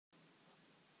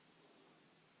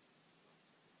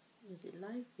Is it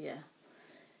live? Yeah.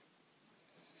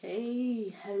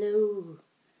 Hey, hello.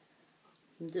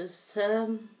 I'm just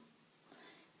saying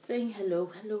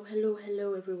hello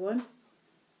everyone,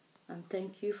 and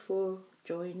thank you for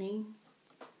joining.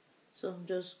 So I'm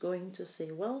just going to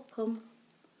say welcome.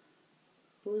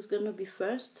 Who's gonna be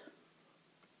first?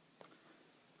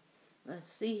 Let's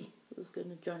see who's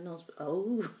gonna join us.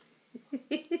 Oh,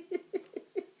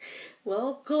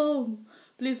 welcome.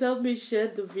 Please help me share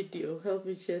the video.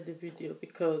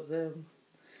 Because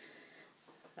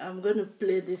I'm gonna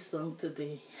play this song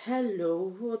today.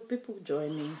 Hello, who are people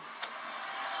joining?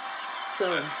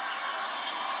 So you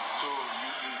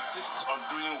insist on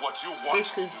doing what you want.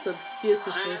 This is a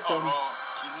beautiful song.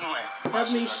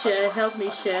 Help me share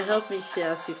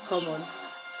as you come on.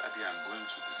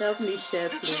 Help me share,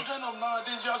 please. Children of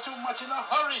nowadays, you are too much in a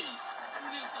hurry. You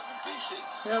need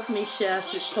patience. Help me share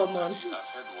as you come on. I've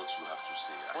heard what you have to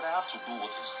say, but I have to do what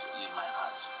is in my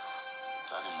heart.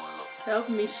 Help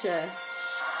me share.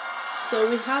 So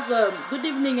we have good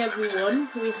evening everyone.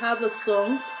 We have a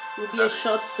song. It will be a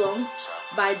short song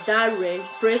by Dare,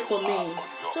 Pray For Me.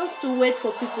 Just to wait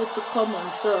for people to come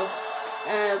on. So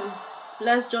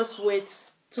let's just wait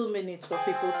 2 minutes for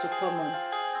people to come on,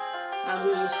 and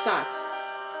we will start.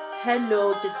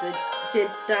 Hello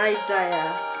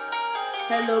Jedediah.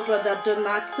 Hello Brother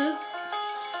Donatus.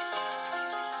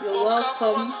 You're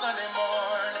welcome.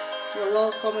 You're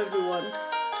welcome everyone.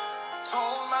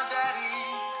 Told my daddy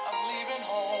I'm leaving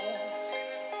home.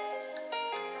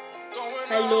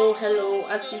 Hello.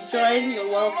 As you join, you're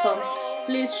welcome.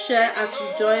 Please share as you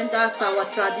join. That's our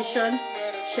tradition.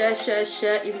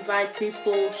 Share. Invite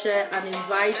people. Share and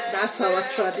invite. That's our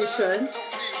tradition.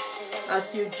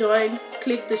 As you join,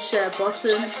 click the share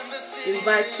button.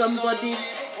 Invite somebody.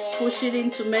 Push it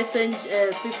into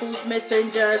people's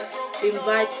messengers.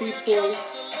 Invite people.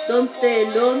 Don't stay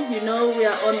alone. You know we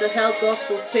are on the Health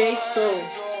Gospel page. So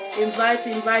invite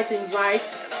and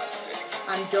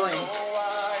join.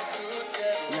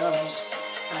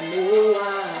 I know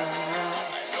why.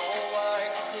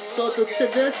 So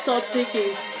today's topic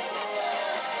is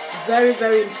very,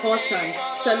 very important.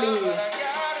 I'm telling you,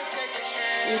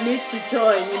 you need to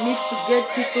join. You need to get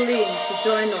people in to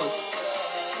join us.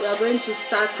 We are going to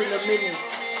start in a minute.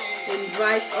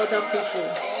 Invite other people.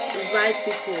 Invite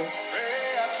people.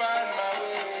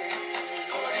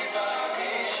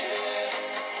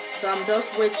 So I'm just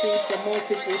waiting for more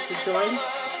people to join.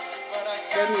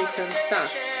 Then we can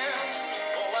start.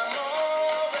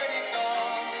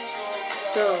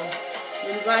 So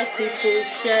invite people,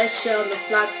 share on the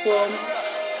platform.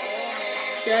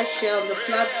 Share on the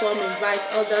platform, invite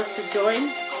others to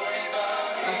join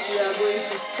as we are going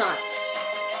to start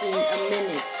in a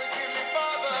minute.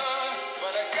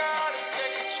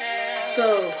 So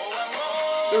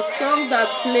the song that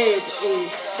played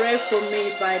is Pray For Me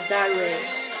by Dare.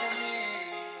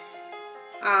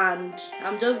 And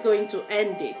I'm just going to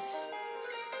end it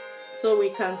so we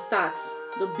can start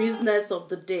the business of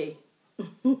the day.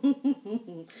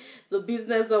 The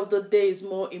business of the day is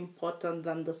more important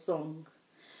than the song.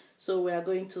 So we are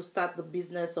going to start the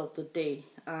business of the day,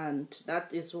 and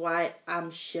that is why I'm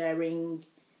sharing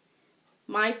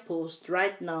my post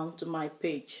right now to my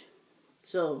page.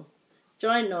 So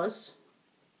join us.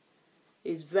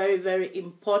 It's very, very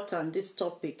important, this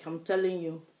topic. I'm telling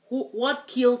you, what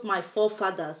killed my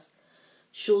forefathers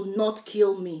should not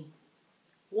kill me.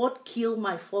 What killed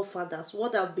my forefathers?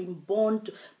 What have been born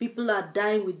to? People are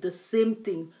dying with the same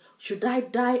thing. Should I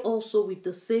die also with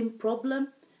the same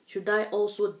problem? Should I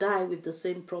also die with the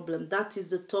same problem? That is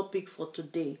the topic for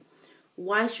today.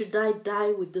 Why should I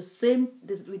die with the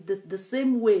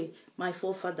same way my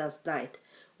forefathers died?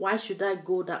 Why should I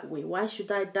go that way? Why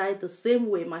should I die the same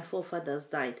way my forefathers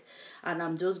died? And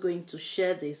I'm just going to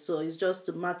share this. So it's just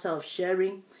a matter of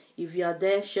sharing. If you are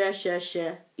there, share.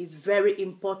 It's very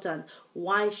important.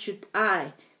 Why should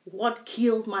what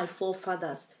killed my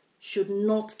forefathers should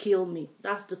not kill me?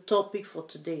 That's the topic for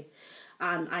today.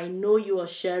 And I know you are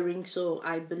sharing, so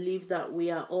I believe that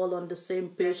we are all on the same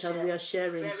page and we are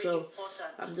sharing. So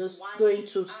I'm just going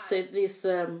to say this,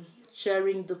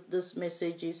 sharing this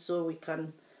messages so we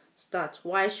can start.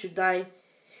 Why should I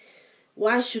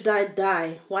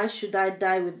die? Why should I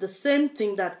die with the same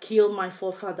thing that killed my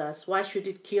forefathers? Why should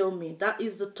it kill me? That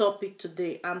is the topic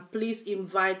today. And please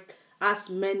invite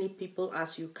as many people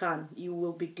as you can. You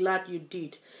will be glad you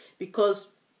did, because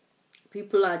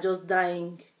people are just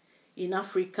dying in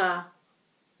Africa.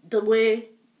 The way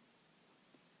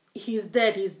he's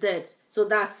dead. So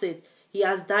that's it. He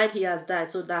has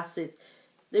died. So that's it.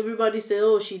 Everybody say,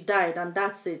 oh, she died, and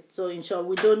that's it. So in short,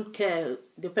 we don't care.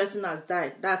 The person has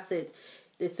died. That's it.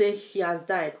 they say he has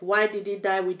died. Why did he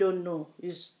die? We don't know.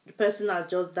 The person has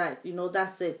just died.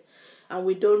 That's it. And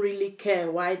we don't really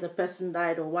care why the person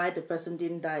died or why the person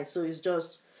didn't die. So it's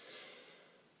just,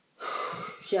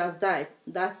 she has died.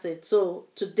 That's it. So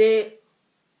today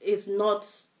is not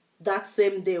that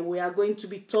same day. We are going to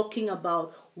be talking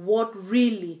about what are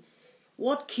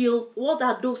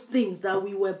those things that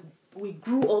we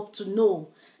grew up to know,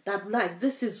 that like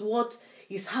this is what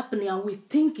is happening and we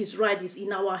think is right, is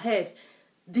in our head.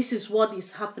 This is what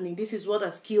is happening. This is what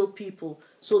has killed people.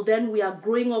 So then we are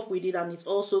growing up with it, and it's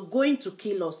also going to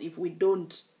kill us if we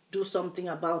don't do something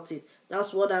about it.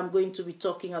 That's what I'm going to be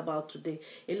talking about today.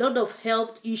 A lot of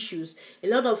health issues, a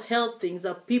lot of health things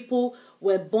that people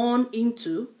were born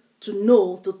into, to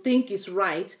know, to think is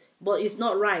right, but it's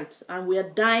not right. And we are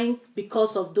dying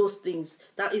because of those things.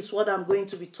 That is what I'm going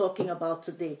to be talking about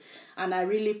today. And I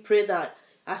really pray that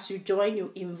as you join,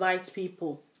 you invite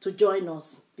people to join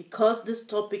us, because this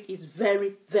topic is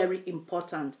very, very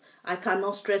important. I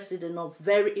cannot stress it enough.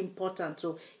 Very important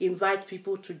to invite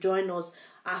people to join us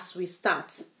as we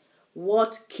start.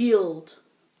 What killed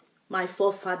my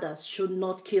forefathers should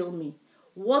not kill me.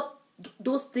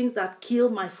 Those things that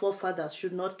kill my forefathers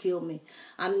should not kill me.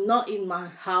 I'm not in my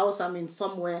house. I'm in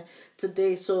somewhere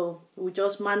today, so we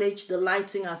just manage the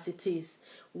lighting as it is.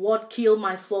 What killed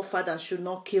my forefathers should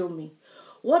not kill me.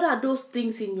 What are those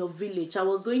things in your village? I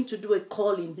was going to do a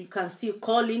calling. You can still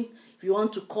call in. If you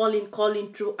want to call in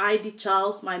through ID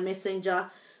Charles, my messenger.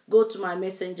 Go to my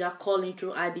messenger, call in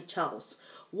through ID Charles.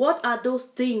 What are those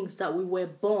things that we were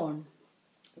born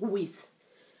with?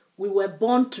 We were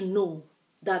born to know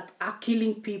that are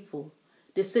killing people.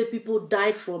 They say people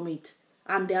died from it.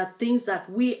 And there are things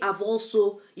that we have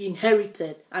also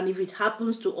inherited. And if it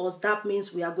happens to us, that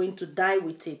means we are going to die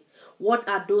with it. What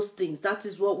are those things? That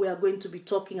is what we are going to be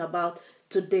talking about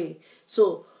today.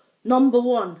 So, number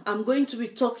one, I'm going to be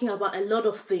talking about a lot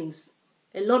of things.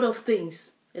 A lot of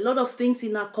things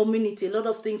in our community, a lot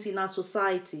of things in our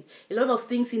society, a lot of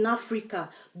things in Africa.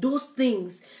 Those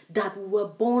things that we were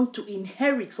born to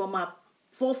inherit from our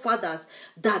forefathers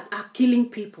that are killing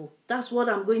people. That's what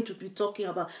I'm going to be talking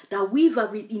about. That we've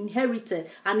inherited,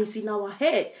 and it's in our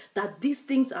head that these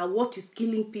things are what is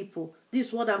killing people. This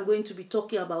is what I'm going to be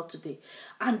talking about today.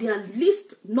 And there are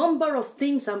least number of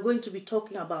things I'm going to be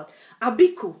talking about.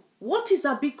 Abiku. What is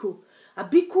Abiku?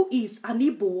 Abiku is an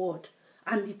Igbo word,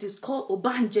 and it is called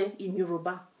Obanje in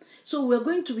Yoruba. So we're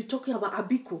going to be talking about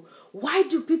Abiku. Why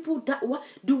do people die?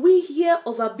 Do we hear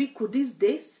of Abiku these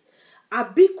days?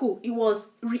 Abiku, it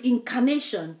was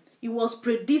reincarnation. It was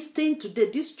predestined to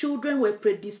death. These children were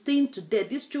predestined to death.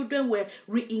 These children were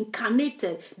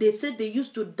reincarnated. They said they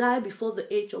used to die before the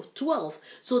age of 12.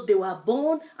 So they were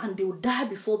born and they would die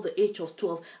before the age of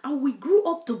 12. And we grew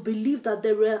up to believe that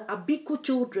they were Abiku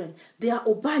children. They are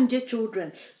Obanje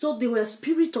children. So they were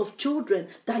spirit of children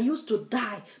that used to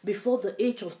die before the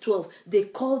age of 12. They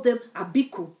called them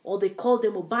Abiku, or they called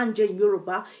them Obanje in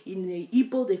Yoruba. In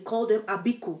Igbo, they called them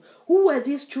Abiku. Who were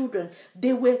these children?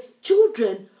 They were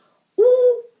children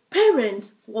who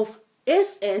parents of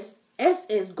SS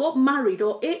got married,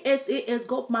 or ASAS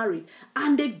got married,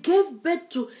 and they gave birth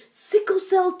to sickle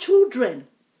cell children.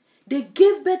 They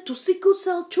gave birth to sickle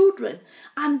cell children.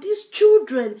 And these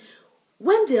children,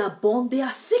 when they are born, they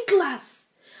are sicklers.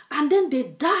 And then they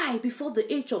die before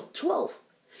the age of 12.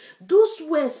 Those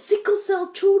were sickle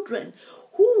cell children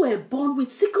who were born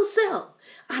with sickle cell.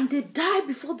 And they die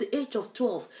before the age of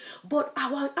 12. But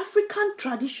our African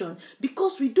tradition,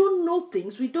 because we don't know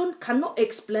things, cannot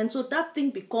explain, so that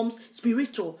thing becomes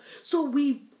spiritual. So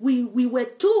we were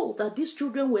told that these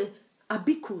children were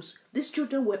Abikus, these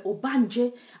children were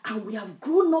Obanje, and we have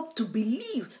grown up to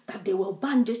believe that they were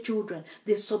Obanje children.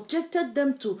 They subjected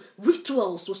them to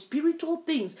rituals, to spiritual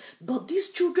things, but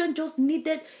these children just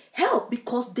needed help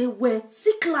because they were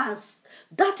sicklers.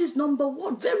 That is number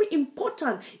one, very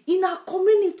important. In our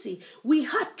community, we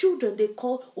had children they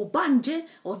call Obanje,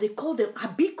 or they call them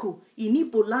Abiku. In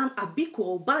Igbo land, Abiku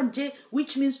or Obanje,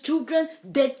 which means children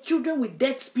with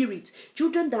dead spirits,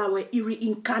 children that were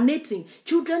reincarnating,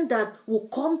 children that will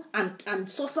come and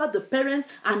suffer the parents,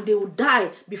 and they will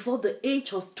die before the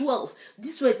age of 12.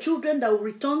 These were children that will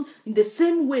return in the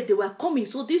same way they were coming.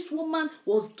 So this woman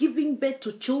was giving birth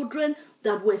to children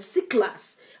that were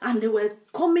sicklers, and they were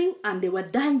coming and they were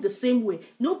dying the same way.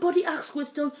 Nobody asks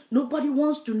questions. Nobody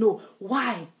wants to know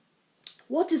why.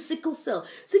 What is sickle cell?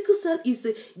 Sickle cell is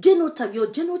a genotype. Your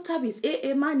genotype is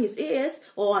AA, mine is AS,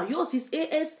 or yours is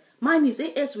AS, mine is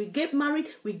AS. We get married,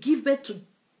 we give birth to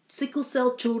sickle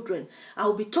cell children.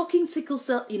 I'll be talking sickle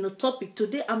cell in a topic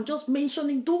today. I'm just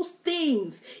mentioning those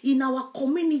things in our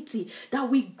community that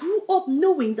we grew up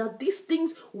knowing that these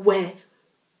things were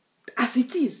As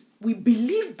it is, we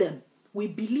believe them. We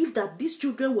believe that these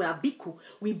children were Abiku.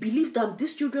 We believe that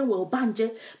these children were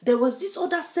Obanje. There was this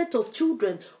other set of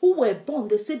children who were born.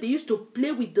 They said they used to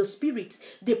play with the spirits.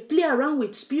 They play around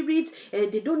with spirits.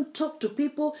 They don't talk to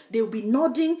people. They'll be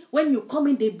nodding. When you come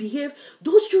in, they behave.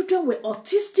 Those children were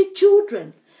autistic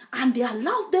children. And they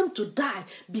allowed them to die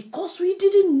because we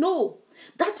didn't know.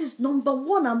 That is number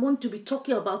one I'm going to be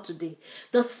talking about today.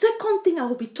 The second thing I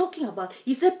will be talking about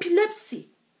is epilepsy.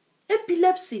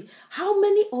 Epilepsy. How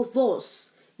many of us,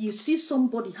 you see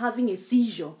somebody having a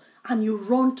seizure and you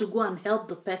run to go and help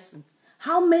the person?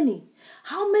 How many?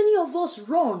 How many of us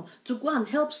run to go and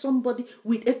help somebody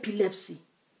with epilepsy?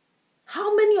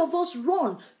 How many of us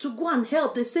run to go and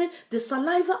help? They say the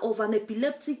saliva of an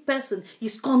epileptic person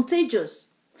is contagious.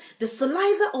 The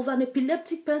saliva of an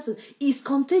epileptic person is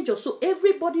contagious. So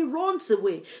everybody runs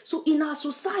away. So in our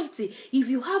society, if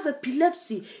you have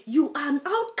epilepsy, you are an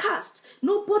outcast.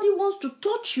 Nobody wants to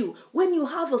touch you when you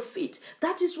have a fit.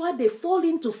 That is why they fall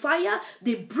into fire.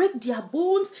 They break their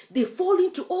bones. They fall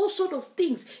into all sorts of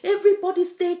things. Everybody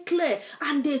stay clear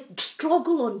and they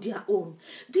struggle on their own.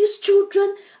 These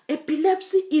children,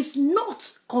 epilepsy is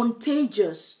not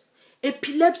contagious.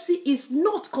 Epilepsy is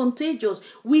not contagious.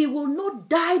 We will not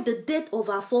die the death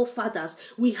of our forefathers.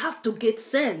 We have to get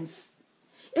sense.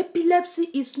 Epilepsy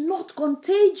is not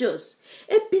contagious.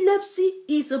 Epilepsy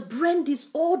is a brain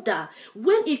disorder.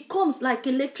 When it comes like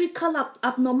electrical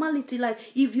abnormality, like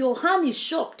if your hand is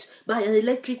shocked by an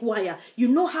electric wire, you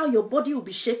know how your body will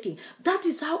be shaking. That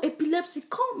is how epilepsy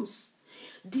comes.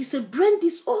 This is a brain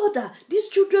disorder. These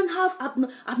children have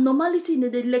abnormality in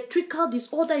the electrical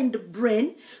disorder in the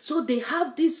brain, so they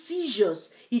have these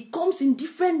seizures. It comes in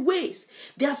different ways.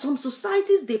 There are some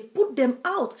societies, they put them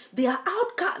out. They are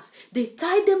outcasts. They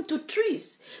tie them to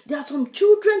trees. There are some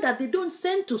children that they don't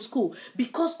send to school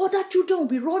because other children will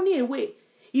be running away.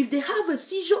 If they have a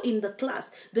seizure in the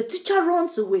class, the teacher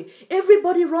runs away.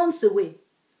 Everybody runs away.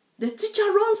 The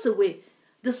teacher runs away.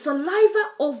 The saliva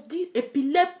of the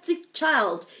epileptic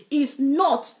child is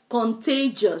not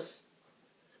contagious.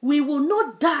 We will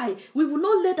not die. We will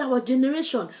not let our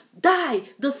generation die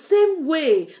the same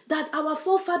way that our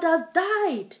forefathers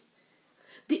died.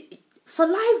 The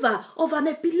saliva of an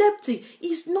epileptic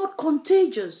is not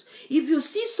contagious. If you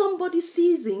see somebody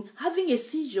seizing, having a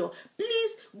seizure,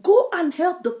 please go and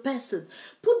help the person.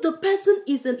 Put the person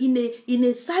in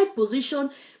a side position.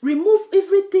 Remove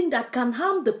everything that can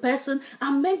harm the person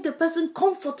and make the person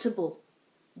comfortable.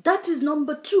 That is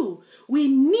number two. We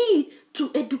need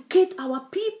to educate our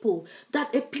people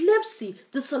that epilepsy,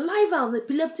 the saliva of the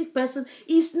epileptic person,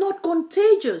 is not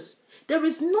contagious. There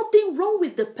is nothing wrong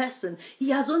with the person. He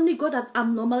has only got an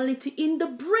abnormality in the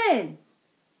brain.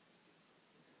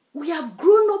 We have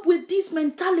grown up with this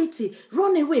mentality.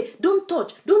 Run away, don't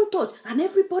touch, and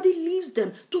everybody leaves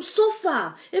them to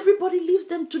suffer. Everybody leaves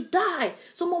them to die.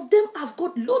 Some of them have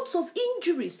got lots of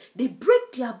injuries. They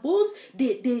break their bones,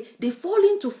 they fall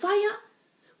into fire.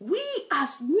 We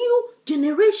as new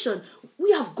generation,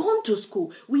 we have gone to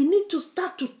school. We need to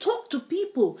start to talk to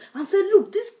people and say,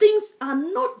 look, these things are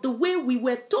not the way we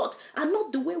were taught, are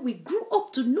not the way we grew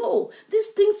up to know. These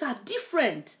things are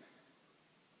different.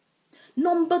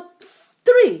 Number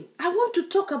 3, I want to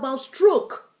talk about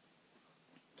stroke.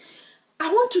 I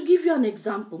want to give you an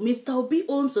example. Mr. Obi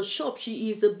owns a shop.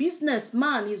 She is a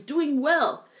businessman. He's doing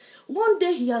well. One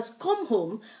day he has come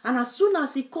home, and as soon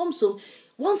as he comes home,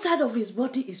 one side of his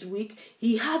body is weak.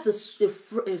 He has a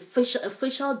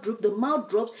facial droop. The mouth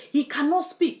drops. He cannot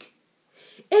speak.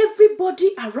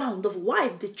 Everybody around, the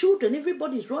wife, the children,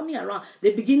 everybody is running around.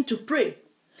 They begin to pray.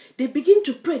 They begin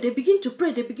to pray. They begin to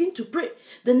pray. They begin to pray.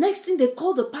 The next thing, they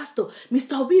call the pastor.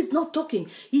 Mr. Obi is not talking.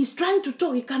 He is trying to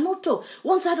talk. He cannot talk.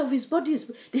 One side of his body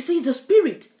is, they say it's a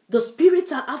spirit. The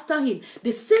spirits are after him.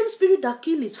 The same spirit that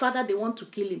killed his father, they want to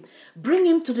kill him. Bring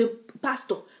him to the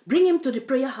pastor. Bring him to the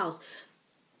prayer house.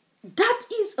 That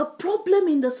is a problem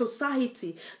in the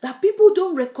society, that people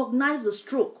don't recognize the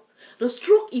stroke. The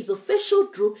stroke is a facial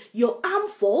droop. Your arm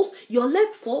falls, your leg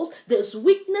falls, there's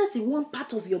weakness in one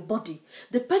part of your body.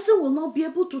 The person will not be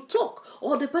able to talk,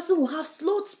 or the person will have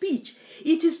slurred speech.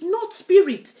 It is not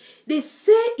spirit. They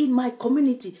say in my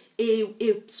community,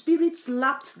 a spirit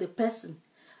slapped the person.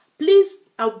 Please,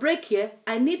 I'll break here.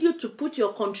 I need you to put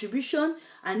your contribution.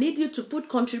 I need you to put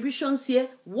contributions here.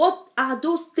 What are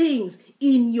those things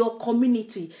in your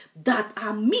community that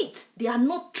are myth? They are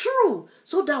not true,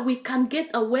 so that we can get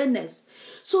awareness.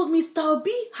 So Mr.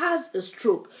 Obi has a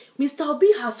stroke. Mr.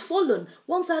 Obi has fallen.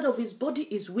 One side of his body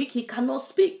is weak. He cannot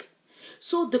speak.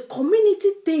 So the community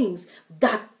thinks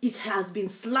that it has been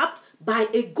slapped by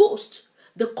a ghost.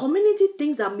 The community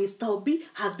thinks that Mr. Obi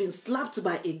has been slapped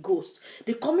by a ghost.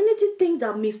 The community thinks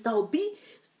that Mr. Obi,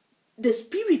 the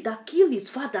spirit that killed his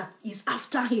father, is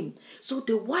after him. So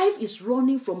the wife is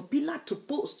running from pillar to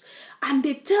post. And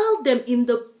they tell them in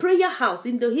the prayer house,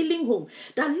 in the healing home,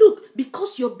 that look,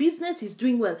 because your business is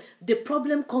doing well, the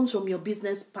problem comes from your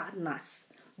business partners.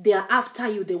 They are after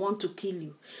you. They want to kill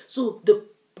you. So the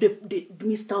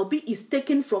Mr. Obi is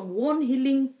taken from one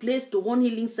healing place to one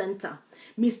healing center.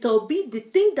 Mr. Obi, the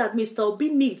thing that Mr. Obi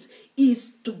needs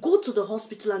is to go to the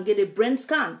hospital and get a brain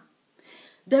scan.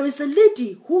 There is a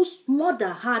lady whose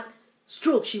mother had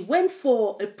stroke. She went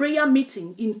for a prayer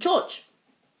meeting in church.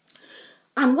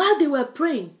 And while they were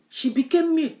praying, she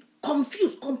became mute,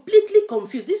 confused, completely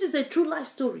confused. This is a true life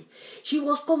story. She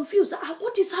was confused.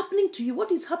 What is happening to you?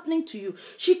 What is happening to you?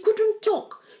 She couldn't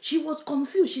talk. She was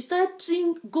confused. She started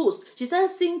seeing ghosts. She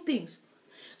started seeing things.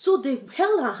 So they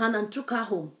held her hand and took her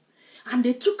home. And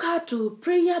they took her to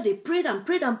prayer. They prayed and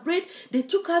prayed and prayed. They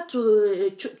took her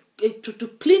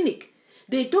to clinic.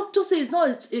 The doctor said it's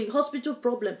not a hospital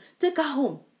problem. Take her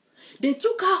home. They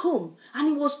took her home.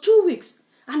 And it was 2 weeks.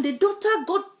 And the daughter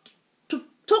got to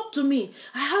talk to me.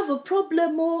 I have a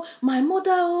problem, oh, my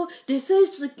mother, oh, they say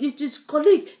it is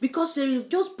colleague because they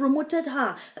just promoted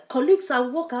her. Colleagues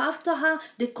at work are after her.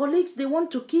 The colleagues, they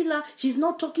want to kill her. She's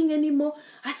not talking anymore.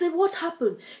 I said, what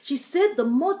happened? She said the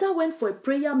mother went for a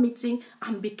prayer meeting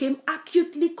and became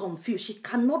acutely confused. She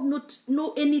cannot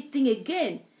know anything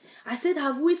again. I said,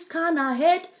 have we scanned her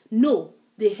head? No,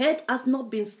 the head has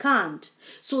not been scanned.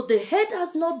 So the head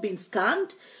has not been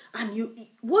scanned. And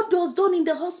what was done in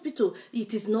the hospital?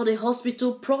 It is not a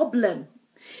hospital problem.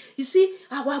 You see,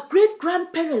 our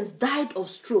great-grandparents died of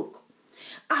stroke.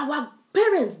 Our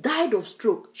parents died of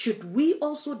stroke. Should we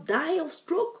also die of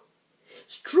stroke?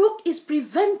 Stroke is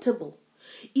preventable.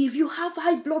 If you have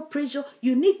high blood pressure,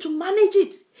 you need to manage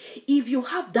it. If you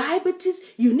have diabetes,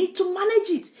 you need to manage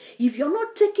it. If you're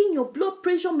not taking your blood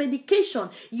pressure medication,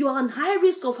 you are on high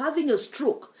risk of having a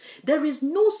stroke. There is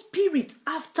no spirit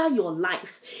after your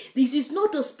life. This is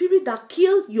not the spirit that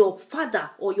killed your father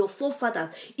or your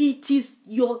forefather. It is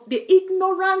the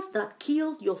ignorance that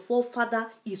killed your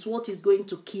forefather is what is going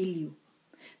to kill you.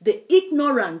 The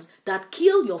ignorance that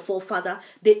killed your forefather,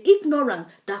 the ignorance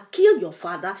that killed your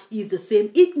father is the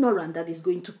same ignorance that is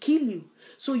going to kill you.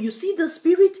 So you see the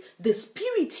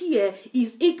spirit here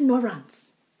is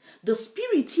ignorance. The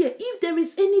spirit here, if there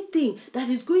is anything that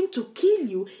is going to kill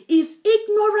you, is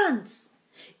ignorance.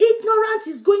 Ignorance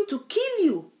is going to kill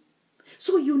you.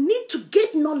 So you need to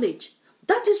get knowledge.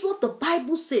 That is what the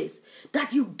Bible says,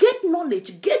 that you get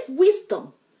knowledge, get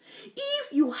wisdom.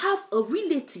 If you have a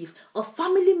relative, a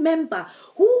family member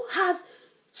who has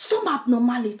some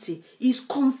abnormality, is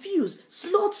confused,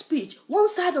 slurred speech, one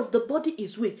side of the body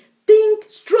is weak, think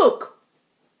stroke.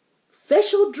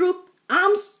 Facial droop,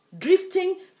 arms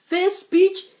drifting, face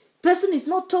speech, person is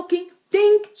not talking,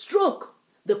 think stroke.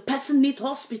 The person needs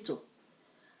hospital.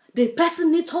 The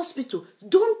person needs hospital.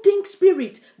 Don't think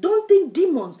spirit, don't think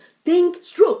demons, think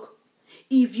stroke.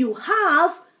 If you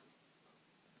have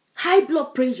high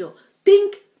blood pressure,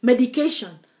 think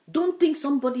medication. Don't think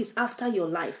somebody is after your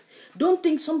life. Don't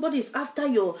think somebody is after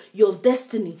your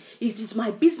destiny. It is my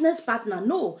business partner.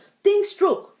 No, think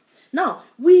stroke. Now,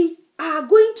 we are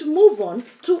going to move on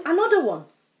to another one.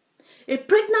 A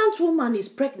pregnant woman is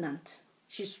pregnant.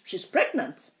 She's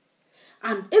pregnant.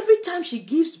 And every time she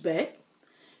gives birth,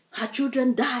 her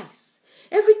children dies.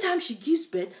 Every time she gives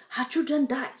birth, her children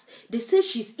dies. They say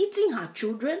she's eating her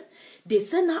children. They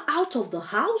send her out of the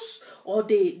house, or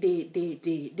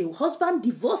the husband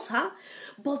divorce her.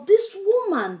 But this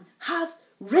woman has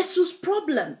rhesus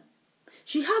problem.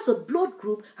 She has a blood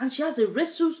group and she has a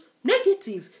rhesus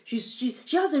negative. She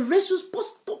has a rhesus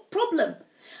problem.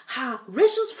 Her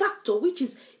rhesus factor, which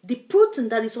is the protein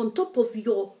that is on top of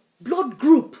your blood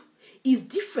group, is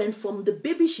different from the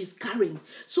baby she's carrying.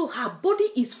 So her body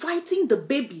is fighting the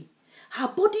baby. Her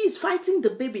body is fighting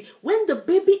the baby. When the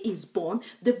baby is born,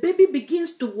 the baby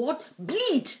begins to what?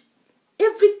 Bleed.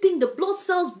 Everything, the blood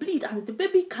cells bleed and the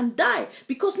baby can die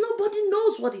because nobody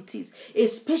knows what it is.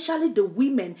 Especially the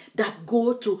women that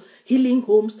go to healing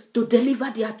homes to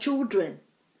deliver their children.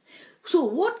 So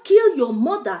what killed your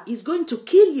mother is going to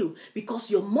kill you because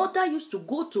your mother used to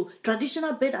go to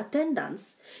traditional bed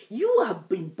attendance. You have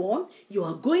been born, you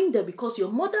are going there because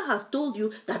your mother has told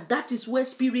you that that is where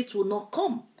spirits will not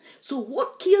come. So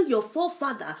what killed your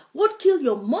forefather, what killed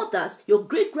your mothers, your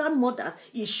great-grandmothers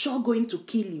is sure going to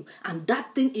kill you. And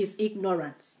that thing is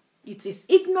ignorance. It is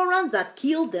ignorance that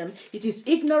killed them. It is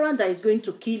ignorance that is going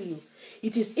to kill you.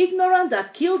 It is ignorance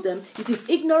that killed them. It is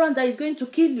ignorance that is going to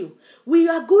kill you. We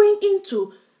are going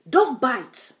into dog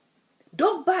bites.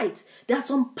 Dog bite. There are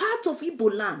some parts of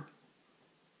Igbo land.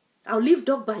 I'll leave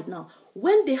dog bite now.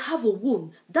 When they have a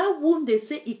wound, that wound, they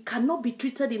say it cannot be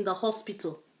treated in the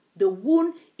hospital. The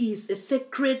wound is a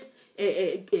sacred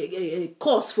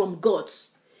cause from gods.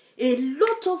 A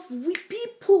lot of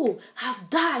people have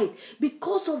died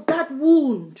because of that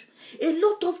wound. A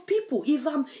lot of people,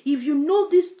 if you know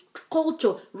this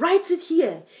culture, write it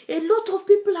here. A lot of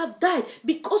people have died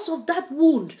because of that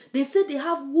wound. They say they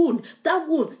have wound. That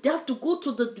wound, they have to go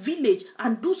to the village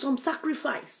and do some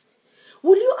sacrifice.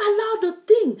 Will you allow the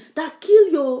thing that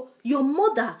kill your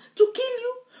mother to kill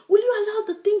you? Will you allow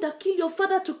the thing that kill your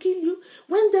father to kill you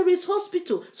when there is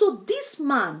hospital? So this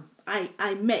man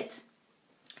I met,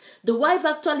 the wife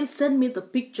actually sent me the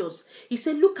pictures. He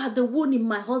said, look at the wound in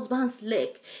my husband's leg.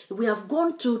 We have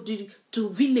gone to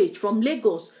village from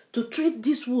Lagos to treat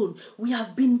this wound. We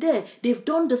have been there. They've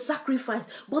done the sacrifice,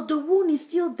 but the wound is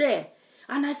still there.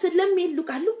 And I said, let me look.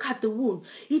 I look at the wound.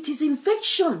 It is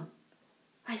infection.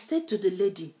 I said to the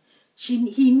lady,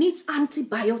 he needs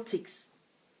antibiotics.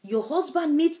 Your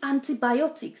husband needs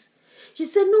antibiotics. She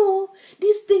said, no,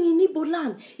 this thing in Igbo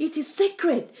land, it is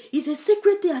sacred. It's a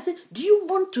sacred thing. I said, do you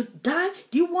want to die?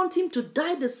 Do you want him to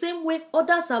die the same way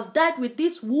others have died with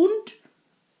this wound?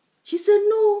 She said,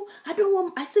 no, I don't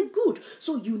want. I said, good.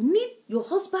 So your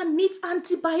husband needs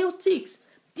antibiotics.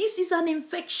 This is an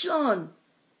infection.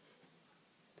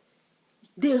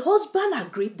 The husband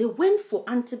agreed. They went for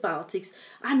antibiotics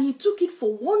and he took it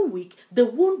for 1 week. The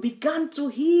wound began to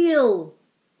heal.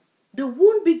 The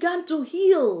wound began to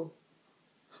heal.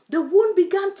 The wound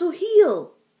began to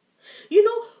heal. You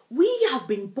know, we have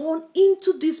been born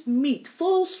into this myth,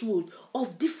 falsehood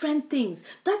of different things.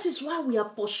 That is why we are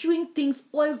pursuing things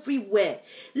everywhere.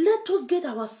 Let us get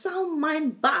our sound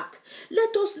mind back.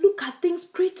 Let us look at things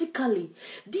critically.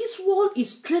 This world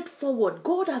is straightforward.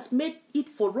 God has made it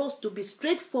for us to be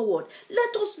straightforward.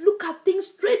 Let us look at things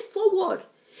straightforward.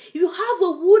 You have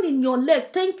a wound in your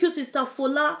leg, thank you, Sister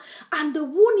Fola, and the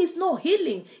wound is not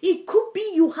healing. It could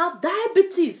be you have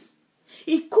diabetes.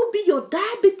 It could be your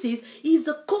diabetes is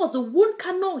the cause. The wound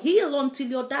cannot heal until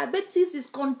your diabetes is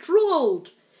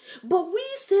controlled. But we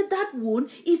say that wound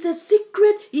is a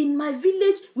secret. In my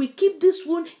village, we keep this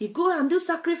wound. You go and do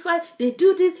sacrifice. They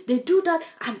do this, they do that.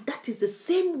 And that is the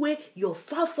same way your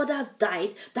forefathers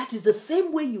died. That is the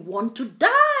same way you want to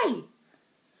die.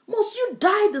 Must you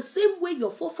die the same way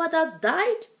your forefathers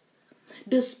died?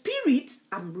 The spirit,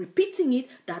 I'm repeating it,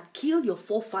 that killed your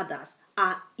forefathers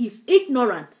is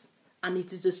ignorance. And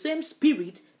it is the same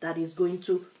spirit that is going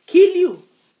to kill you.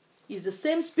 It's the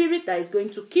same spirit that is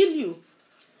going to kill you.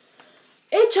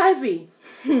 HIV.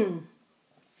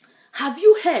 Have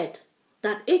you heard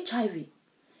that HIV,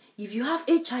 if you have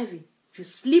HIV, if you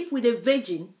sleep with a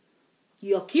virgin,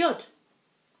 you're cured.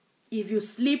 If you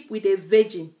sleep with a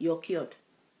virgin, you're cured.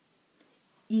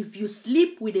 If you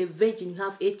sleep with a virgin, you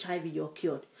have HIV, you're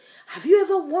cured. Have you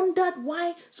ever wondered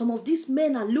why some of these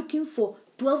men are looking for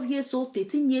 12 years old,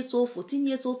 13 years old, 14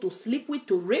 years old to sleep with,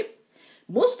 to rape?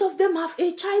 Most of them have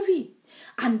HIV.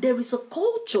 And there is a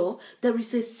culture, there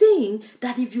is a saying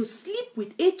that if you sleep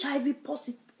with HIV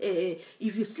positive,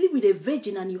 if you sleep with a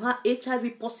virgin and you have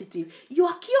HIV positive, you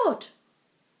are cured.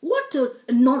 What a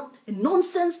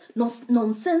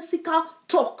nonsensical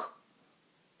talk.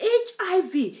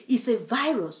 HIV is a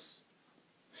virus.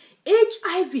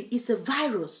 HIV is a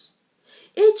virus.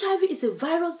 HIV is a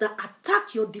virus that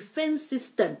attacks your defense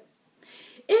system.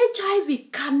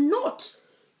 HIV cannot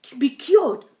be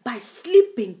cured by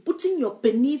sleeping, putting your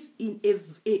penis in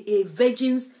a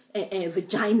virgin's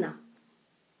vagina.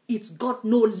 It's got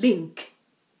no link.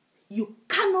 You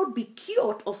cannot be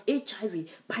cured of HIV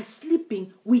by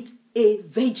sleeping with a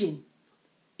virgin.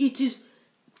 It is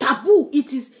taboo.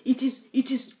 It is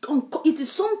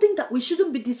something that we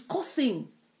shouldn't be discussing.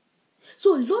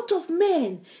 So a lot of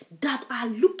men that are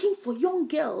looking for young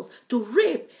girls to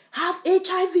rape have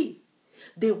HIV.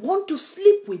 They want to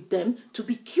sleep with them to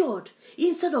be cured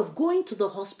instead of going to the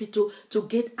hospital to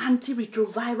get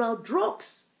antiretroviral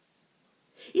drugs.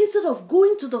 Instead of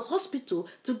going to the hospital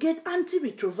to get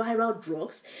antiretroviral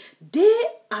drugs, they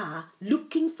are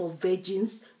looking for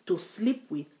virgins to sleep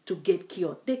with to get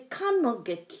cured. They cannot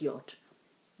get cured.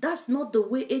 That's not the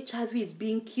way HIV is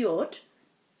being cured.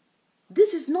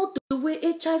 This is not the way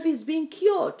HIV is being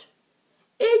cured.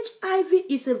 HIV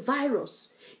is a virus.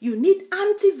 You need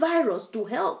antivirus to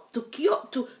help, to cure,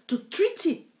 to treat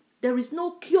it. There is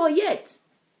no cure yet.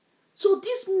 So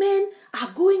these men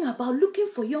are going about looking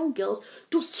for young girls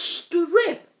to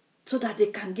rape so that they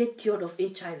can get cured of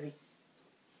HIV.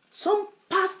 Some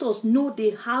pastors know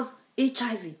they have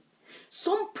HIV.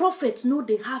 Some prophets know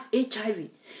they have HIV.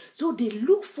 So they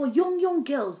look for young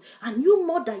girls. And you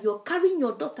mother, you're carrying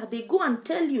your daughter. They go and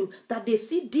tell you that they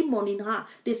see demon in her.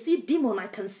 They see demon, I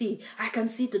can see. I can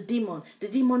see the demon. The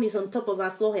demon is on top of her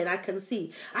forehead. I can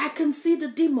see. I can see the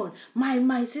demon.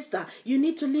 My sister, you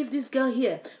need to leave this girl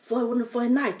here for a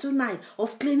night, 2 nights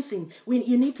of cleansing.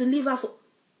 You need to leave her for...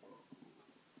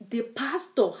 The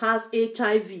pastor has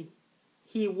HIV.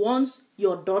 He wants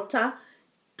your daughter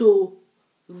to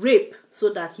rape so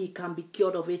that he can be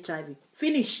cured of HIV.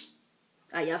 Finish.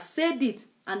 I have said it,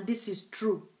 and this is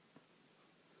true.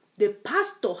 The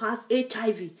pastor has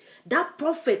HIV. That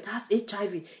prophet has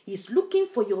HIV. He's looking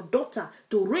for your daughter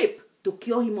to rape to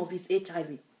cure him of his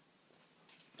HIV.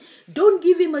 Don't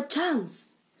give him a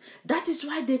chance. That is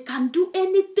why they can do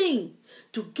anything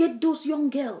to get those young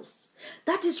girls.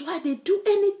 That is why they do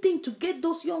anything to get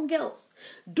those young girls.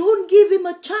 Don't give him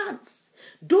a chance.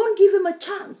 Don't give him a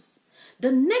chance.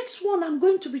 The next one I'm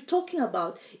going to be talking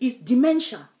about is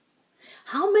dementia.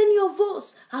 How many of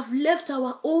us have left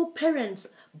our old parents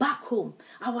back home,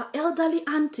 our elderly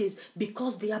aunties,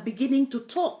 because they are beginning to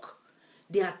talk?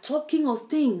 They are talking of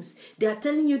things. They are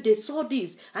telling you they saw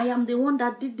this. I am the one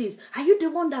that did this. Are you the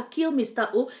one that killed Mr.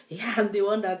 O? Yeah, I'm the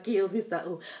one that killed Mr.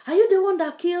 O. Are you the one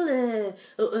that killed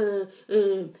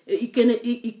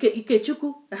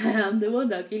Ikechukwu? I'm the one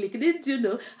that killed it. Didn't you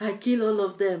know? I kill all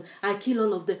of them. I kill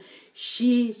all of them.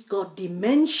 She's got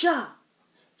dementia.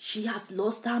 She has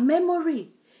lost her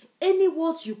memory. Any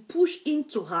words you push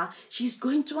into her, she's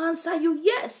going to answer you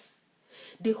yes.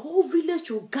 The whole village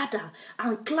will gather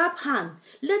and clap hand.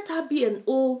 Let her be an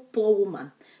old poor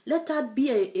woman. Let her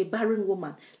be a barren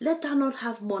woman. Let her not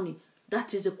have money.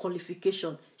 That is a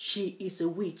qualification. She is a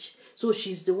witch. So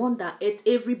she's the one that ate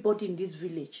everybody in this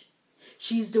village.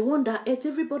 She is the one that ate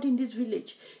everybody in this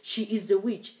village. She is the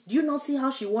witch. Do you not see how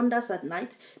she wanders at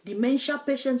night? Dementia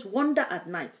patients wander at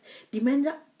night.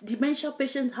 Dementia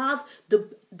patients have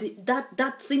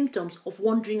that symptoms of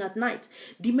wandering at night.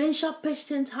 Dementia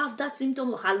patients have that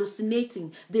symptom of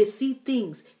hallucinating. They see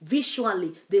things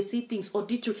visually. They see things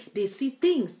auditory. They see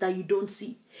things that you don't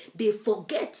see. They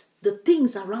forget the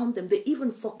things around them. They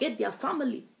even forget their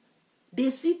family. They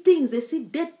see things, they see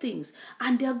dead things,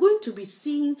 and they are going to be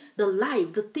seeing the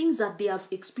life, the things that they have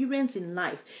experienced in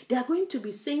life. They are going to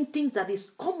be saying things that is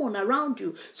common around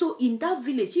you. So in that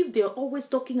village, if they are always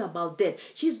talking about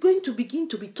death, she's going to begin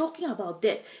to be talking about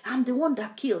death. I'm the one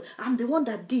that killed. I'm the one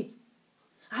that did.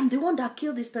 I'm the one that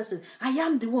killed this person. I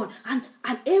am the one. And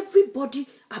everybody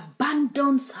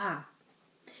abandons her.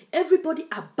 Everybody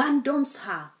abandons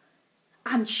her.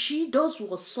 And she does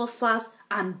what suffers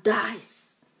and dies.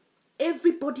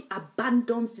 Everybody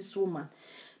abandons this woman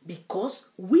because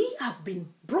we have been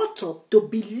brought up to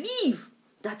believe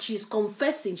that she's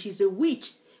confessing she's a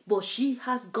witch, but she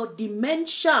has got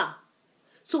dementia.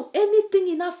 So anything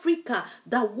in Africa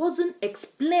that wasn't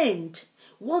explained,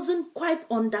 wasn't quite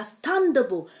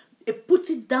understandable, they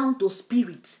put it down to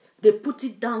spirits. They put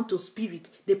it down to spirit.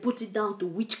 They put it down to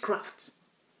witchcraft.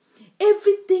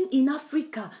 Everything in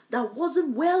Africa that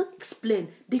wasn't well explained,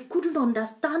 they couldn't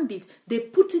understand it. They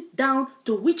put it down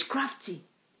to witchcrafty.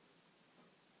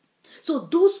 So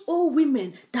those old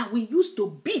women that we used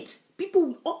to beat,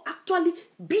 people actually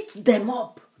beat them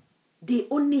up. They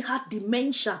only had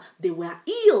dementia. They were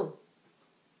ill.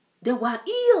 They were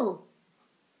ill.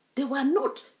 They were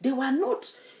not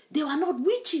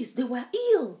witches. They were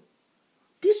ill.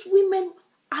 These women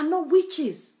are not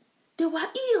witches. They were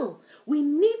ill. We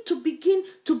need to begin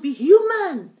to be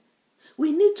human.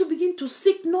 We need to begin to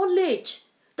seek knowledge.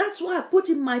 That's why I put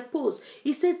in my post.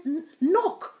 He said,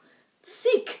 knock,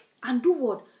 seek, and do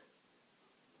what?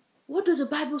 What does the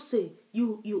Bible say?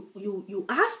 You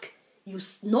ask, you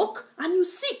knock, and you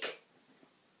seek.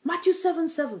 Matthew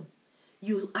 7:7.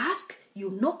 You ask,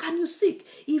 you knock, and you seek.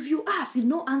 If you ask,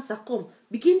 no answer come,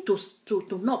 begin to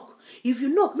knock. If you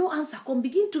knock, no answer come,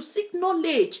 begin to seek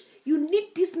knowledge. You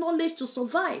need this knowledge to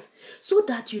survive so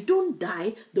that you don't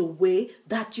die the way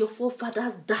that your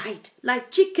forefathers died, like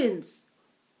chickens.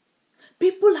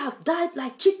 People have died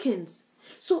like chickens.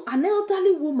 So an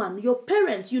elderly woman, your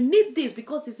parents, you need this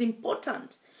because it's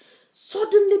important,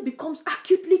 suddenly becomes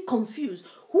acutely confused.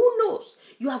 Who knows?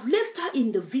 You have left her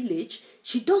in the village.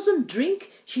 She doesn't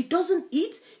drink. She doesn't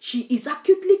eat. She is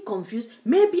acutely confused.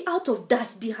 Maybe out of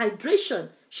dehydration.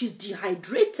 She's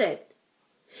dehydrated.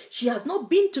 She has not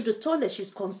been to the toilet. She's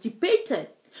constipated.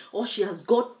 Or she has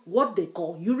got what they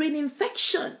call urine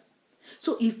infection.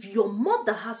 So if your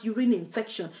mother has urine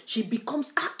infection, she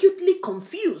becomes acutely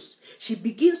confused. She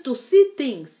begins to see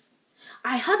things.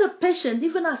 I had a patient,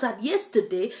 even as at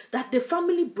yesterday, that the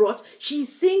family brought.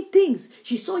 She's seeing things.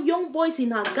 She saw young boys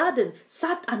in her garden,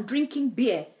 sat and drinking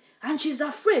beer. And she's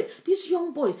afraid. These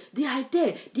young boys, they are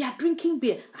there. They are drinking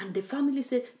beer. And the family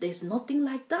said, there's nothing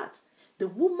like that. The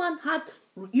woman had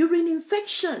urine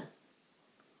infection.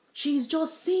 She is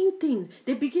just seeing things.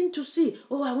 They begin to see,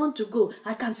 oh, I want to go.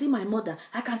 I can see my mother.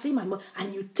 I can see my mother.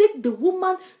 And you take the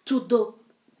woman to the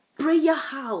prayer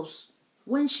house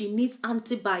when she needs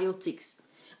antibiotics.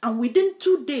 And within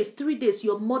 2 days, 3 days,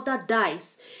 your mother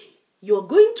dies. You're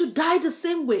going to die the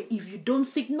same way if you don't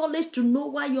seek knowledge to know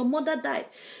why your mother died.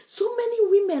 So many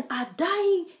women are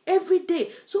dying every day.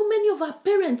 So many of our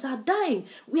parents are dying.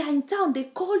 We are in town. They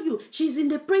call you. She's in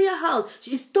the prayer house.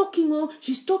 She's talking. Oh,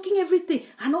 she's talking everything.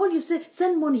 And all you say,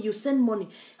 send money. You send money.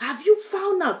 Have you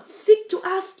found out? Seek to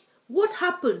ask what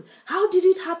happened. How did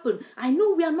it happen? I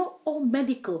know we are not all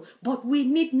medical, but we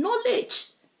need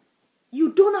knowledge.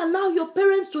 You don't allow your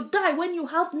parents to die when you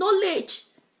have knowledge.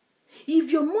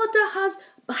 If your mother has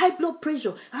high blood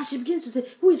pressure and she begins to say,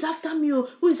 who is after me?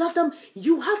 Who is after me?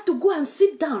 You have to go and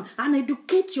sit down and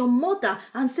educate your mother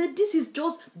and say, this is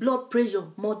just blood pressure,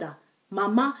 mother.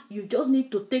 Mama, you just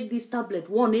need to take this tablet,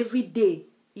 one every day.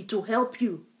 It will help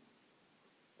you.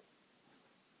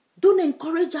 Don't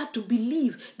encourage her to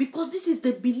believe, because this is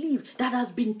the belief that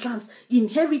has been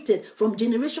inherited from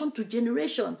generation to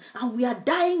generation. And we are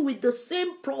dying with the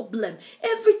same problem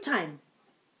every time.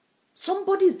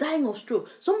 Somebody is dying of stroke.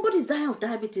 Somebody is dying of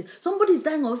diabetes. Somebody is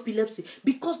dying of epilepsy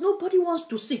because nobody wants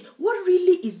to seek. What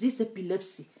really is this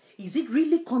epilepsy? Is it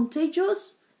really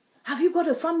contagious? Have you got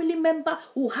a family member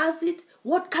who has it?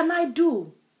 What can I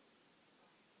do?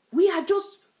 We are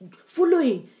just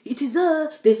following. It is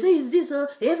they say it's this,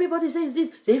 everybody says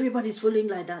this, so everybody's following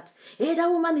like that. Hey, that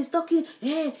woman is talking,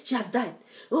 hey, she has died.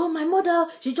 Oh, my mother,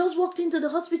 she just walked into the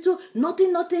hospital,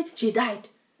 nothing, she died.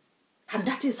 And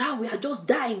that is how we are just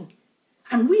dying.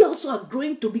 And we also are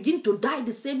growing to begin to die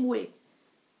the same way.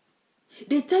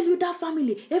 They tell you that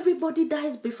family, everybody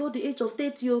dies before the age of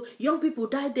 30. Young people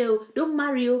die there. Don't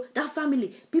marry. That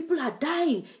family, people are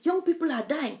dying. Young people are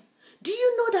dying. Do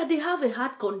you know that they have a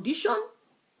heart condition?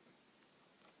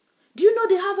 Do you know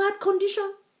they have a heart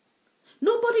condition?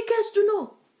 Nobody cares to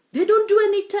know. They don't do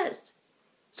any test.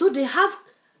 So they have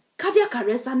cardiac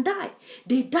arrest and die.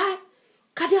 They die,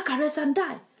 cardiac arrest and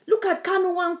die. Look at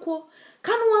Kanu Nwankwo.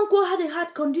 Kanu Nwankwo had a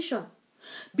heart condition.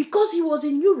 Because he was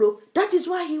in Europe, that is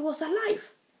why he was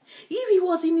alive. If he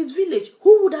was in his village,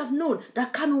 who would have known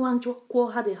that Kanu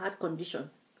Nwankwo had a heart condition?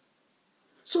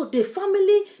 So the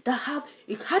family that have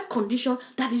a heart condition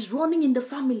that is running in the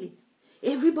family,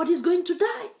 everybody is going to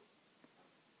die.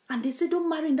 And they say, don't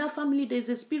marry in that family. There's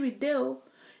a spirit there.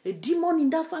 A demon in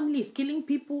that family is killing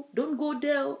people. Don't go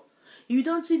there. You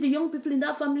don't see the young people in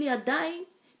that family are dying.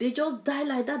 They just die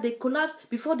like that. They collapse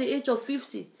before the age of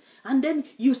 50. And then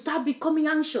you start becoming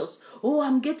anxious. Oh,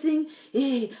 I'm getting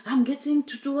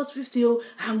towards 50. Oh,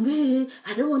 I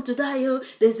don't want to die. Oh,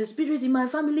 there's a spirit in my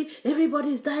family. Everybody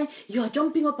is dying. You are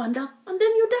jumping up and down. And then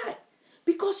you die.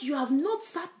 Because you have not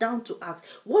sat down to ask,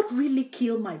 what really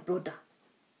killed my brother?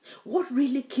 What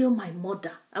really killed my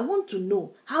mother? I want to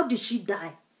know. How did she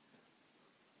die?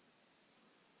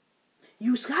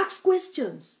 You ask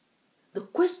questions. The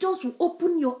questions will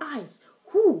open your eyes.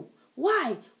 Who?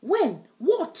 Why? When?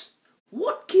 What?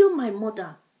 What killed my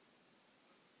mother?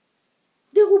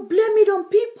 They will blame it on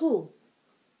people.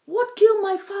 What killed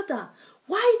my father?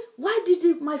 Why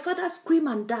did my father scream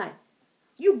and die?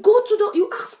 You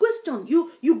ask questions.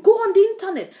 You go on the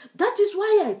internet. That is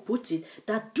why I put it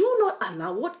that do not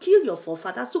allow what killed your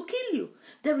forefathers to kill you.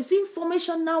 There is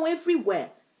information now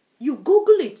everywhere. You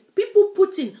Google it. People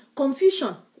put in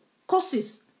confusion,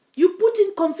 causes. You put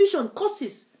in confusion,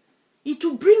 causes. It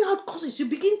will bring out causes. You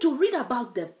begin to read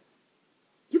about them.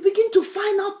 You begin to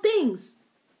find out things.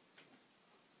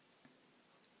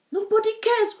 Nobody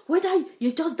cares whether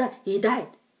you just died. He died.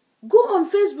 Go on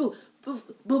Facebook.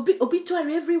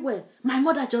 Obituary everywhere. My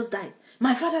mother just died.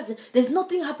 My father, there's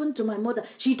nothing happened to my mother.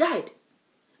 She died.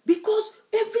 Because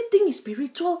everything is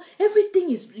spiritual. Everything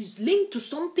is linked to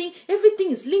something.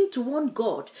 Everything is linked to one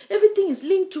God. Everything is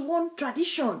linked to one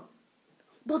tradition.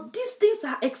 But these things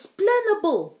are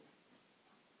explainable.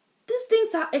 These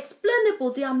things are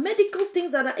explainable. They are medical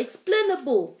things that are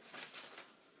explainable.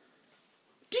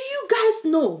 Do you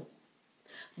guys know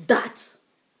that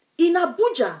in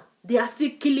Abuja, they are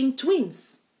still killing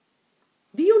twins?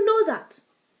 Do you know that?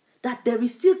 That there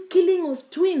is still killing of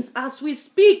twins as we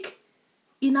speak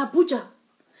in Abuja.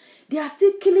 They are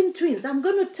still killing twins. I'm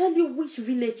going to tell you which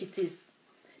village it is.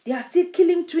 They are still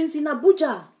killing twins in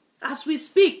Abuja as we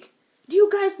speak. Do you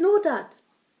guys know that?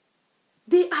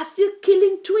 They are still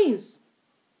killing twins.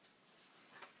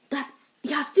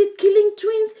 are still killing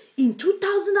twins in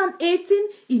 2018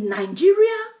 in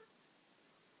Nigeria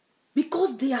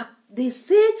because they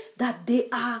say that they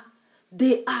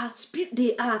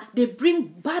bring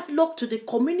bad luck to the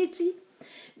community.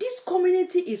 This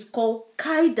community is called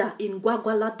Kaida in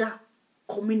Gwagwalada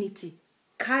community.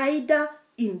 Kaida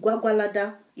in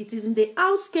Gwagwalada. It is in the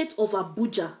outskirts of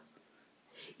Abuja.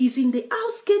 It's in the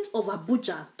outskirts of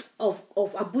Abuja. Of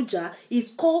Abuja. It's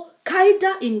called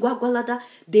Kaida in Gwagwalada.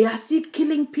 They are still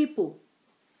killing people.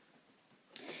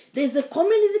 There's a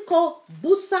community called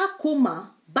Basakuma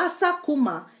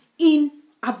in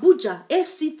Abuja,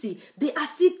 FCT. They are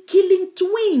still killing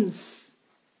twins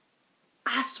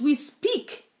as we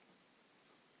speak.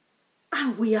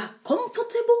 And we are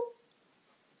comfortable.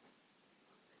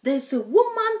 There's a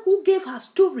woman who gave her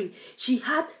story. She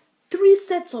had 3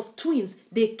 sets of twins.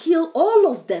 They killed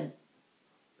all of them.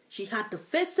 She had the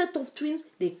first set of twins.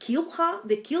 They killed her.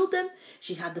 They killed them.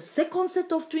 She had the second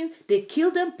set of twins. They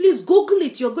killed them. Please Google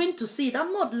it. You're going to see it.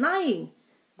 I'm not lying.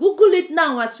 Google it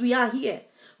now as we are here.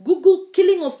 Google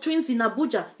killing of twins in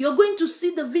Abuja. You're going to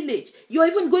see the village. You're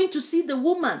even going to see the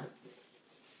woman.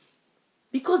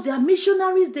 Because there are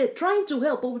missionaries there trying to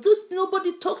help. But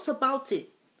nobody talks about it.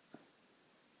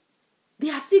 They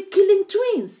are still killing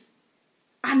twins.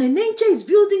 And Enenche is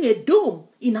building a dome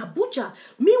in Abuja.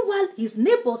 Meanwhile, his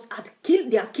neighbors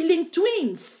they are killing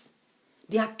twins.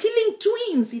 They are killing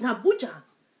twins in Abuja.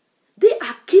 They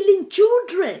are killing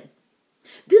children.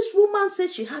 This woman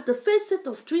said she had the first set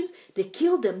of twins. They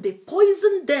killed them. They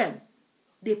poisoned them.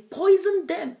 They poisoned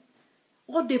them.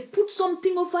 Or they put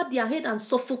something over their head and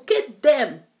suffocate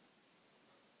them.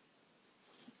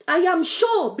 I am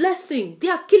sure, blessing, they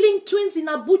are killing twins in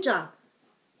Abuja.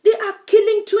 They are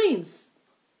killing twins.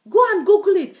 Go and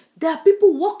Google it. There are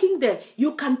people walking there.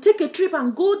 You can take a trip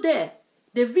and go there.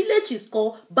 The village is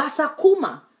called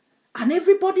Basakuma. And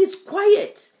everybody is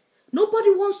quiet. Nobody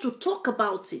wants to talk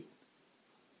about it.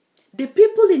 The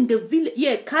people in the village,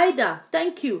 Kaida,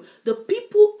 thank you. The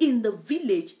people in the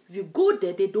village, if you go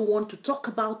there, they don't want to talk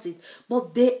about it.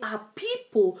 But there are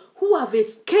people who have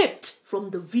escaped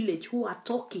from the village who are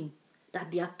talking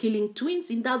that they are killing twins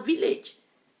in that village.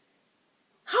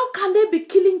 How can they be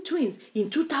killing twins in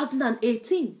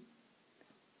 2018?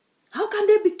 How can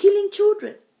they be killing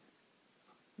children?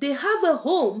 They have a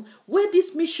home where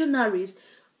these missionaries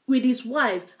with his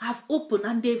wife have opened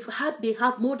and they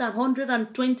have more than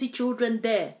 120 children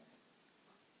there.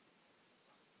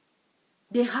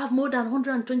 They have more than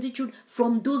 120 children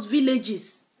from those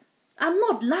villages. I'm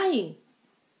not lying.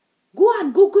 Go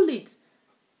and Google it.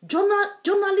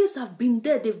 Journalists have been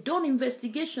there. They've done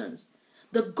investigations.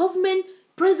 The government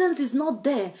presence is not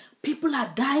there. People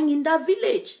are dying in that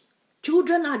village.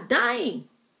 Children are dying.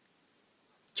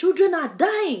 Children are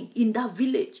dying in that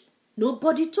village.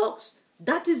 Nobody talks.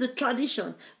 That is a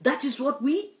tradition. That is what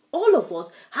we, all of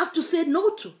us, have to say no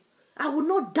to. I will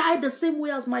not die the same way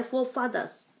as my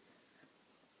forefathers.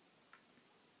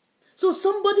 So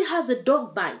somebody has a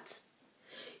dog bite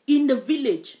in the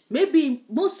village, maybe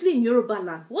mostly in Yoruba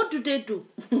land. What do? They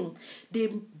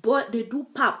do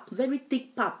pap, very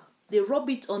thick pap. They rub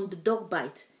it on the dog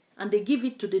bite and they give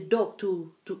it to the dog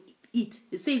to eat.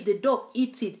 They say if the dog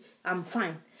eats it, I'm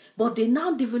fine. But they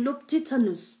now develop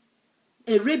tetanus,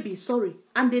 rabies,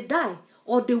 and they die.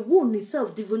 Or the wound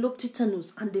itself develop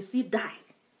tetanus and they still die.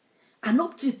 And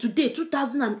up to today,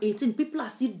 2018, people are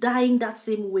still dying that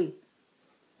same way.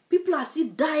 People are still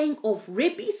dying of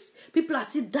rabies. People are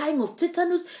still dying of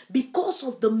tetanus because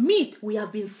of the meat we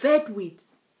have been fed with.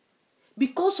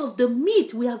 Because of the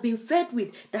meat we have been fed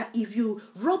with, that if you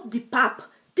rub the pap,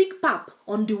 thick pap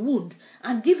on the wound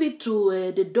and give it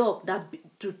to the dog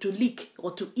to lick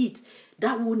or to eat,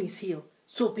 that wound is healed.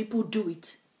 So people do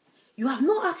it. You have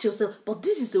not asked yourself, but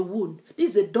this is a wound.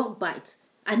 This is a dog bite.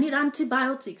 I need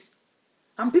antibiotics.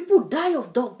 And people die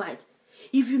of dog bite.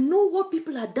 If you know what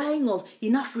people are dying of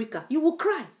in Africa, you will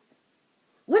cry.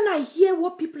 When I hear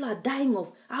what people are dying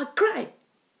of, I'll cry.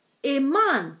 A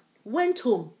man went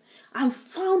home and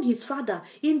found his father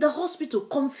in the hospital,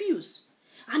 confused.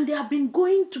 And they have been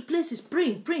going to places,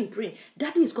 praying.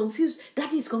 Daddy is confused,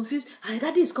 daddy is confused, and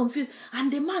daddy is confused.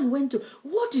 And the man went to,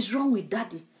 what is wrong with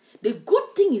daddy? The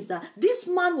good thing is that this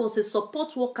man was a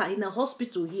support worker in a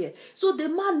hospital here. So the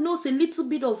man knows a little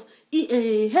bit of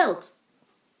health.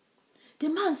 The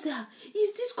man said,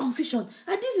 is this confusion?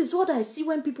 And this is what I see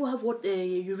when people have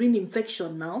urine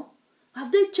infection now.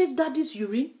 Have they checked daddy's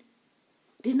urine?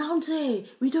 They now say,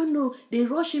 we don't know. They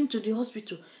rush him to the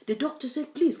hospital. The doctor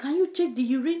said, please, can you check the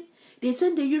urine? They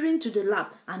sent the urine to the lab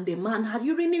and the man had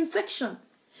urine infection.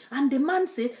 And the man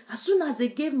said, as soon as they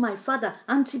gave my father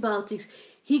antibiotics,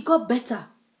 he got better.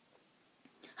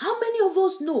 How many of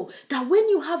us know that when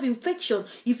you have infection,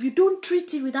 if you don't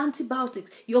treat it with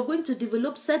antibiotics, you're going to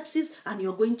develop sepsis and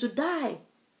you're going to die.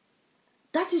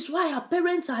 That is why our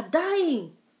parents are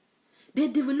dying. They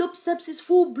develop sepsis,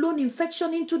 full-blown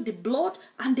infection into the blood,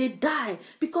 and they die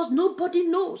because nobody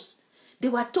knows. They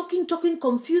were talking,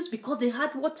 confused because they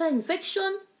had water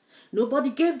infection. Nobody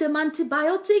gave them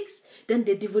antibiotics. Then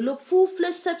they develop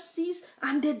full-fledged sepsis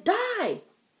and they die.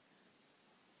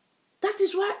 That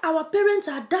is why our parents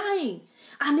are dying.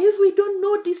 And if we don't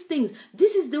know these things,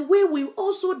 this is the way we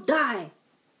also die.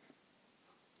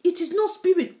 It is not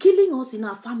spirit killing us in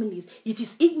our families. It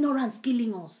is ignorance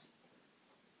killing us.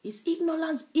 It's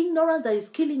ignorance that is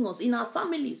killing us in our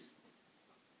families.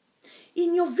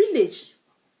 In your village,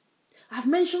 I've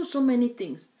mentioned so many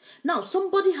things. Now,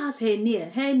 somebody has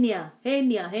hernia.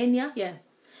 Yeah.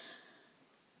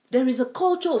 There is a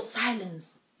culture of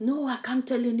silence. No, I can't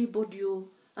tell anybody.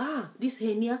 This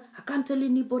hernia, I can't tell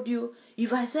anybody.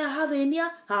 If I say I have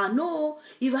hernia, no.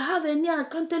 If I have hernia, I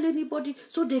can't tell anybody.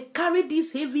 So they carry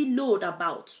this heavy load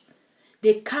about.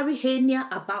 They carry hernia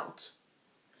about.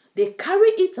 They carry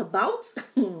it about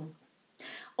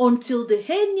until the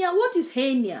hernia. What is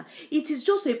hernia? It is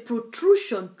just a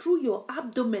protrusion through your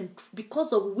abdomen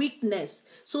because of weakness.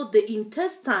 So the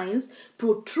intestines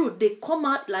protrude. They come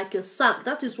out like a sack.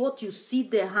 That is what you see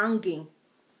there hanging.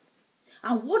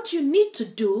 And what you need to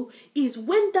do is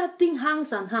when that thing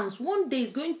hangs and hangs, one day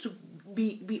it's going to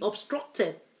be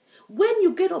obstructed. When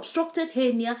you get obstructed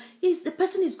hernia, the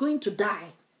person is going to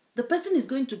die. The person is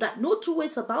going to die. No two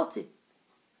ways about it.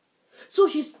 So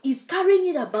he's carrying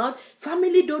it about.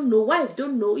 Family don't know. Wife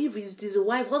don't know. If it is a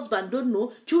wife, husband don't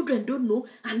know. Children don't know.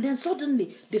 And then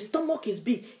suddenly the stomach is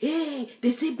big. Hey,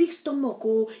 they say big stomach.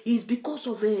 Oh, it's because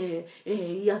of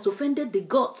he has offended the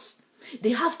gods.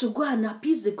 They have to go and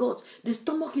appease the gods. The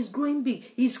stomach is growing big.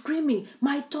 He's screaming,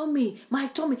 my tummy,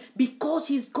 because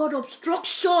he's got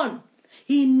obstruction.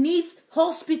 He needs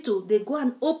hospital. They go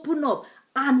and open up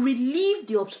and relieve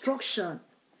the obstruction.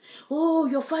 Oh,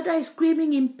 your father is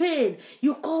screaming in pain.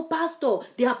 You call pastor.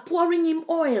 They are pouring him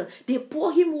oil. They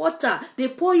pour him water. They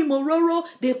pour him ororo.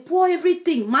 They pour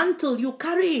everything. Mantle, you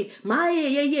carry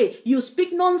it. You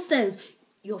speak nonsense.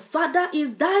 Your father is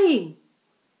dying.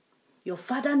 Your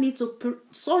father needs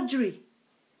surgery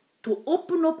to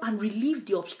open up and relieve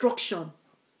the obstruction.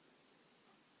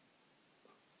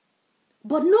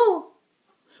 But no,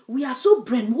 we are so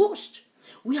brainwashed.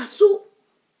 We are so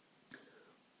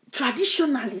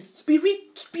traditionalist,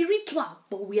 spiritual,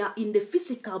 but we are in the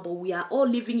physical, but we are all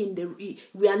living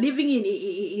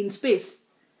in space.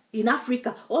 In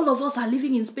Africa, all of us are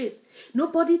living in space.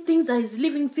 Nobody thinks that is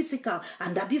living physical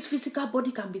and that this physical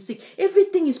body can be sick.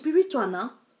 Everything is spiritual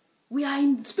now. We are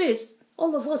in space.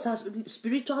 All of us are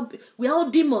spiritual. We are all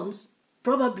demons,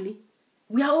 probably.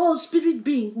 We are all spirit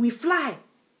beings. We fly.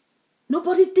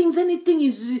 Nobody thinks anything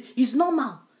is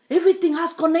normal. Everything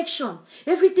has connection.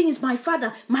 Everything is my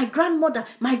father, my grandmother,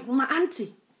 my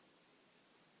auntie.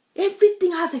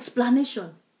 Everything has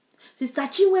explanation. Sister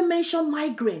Chinwe mentioned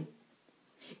migraine.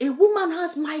 A woman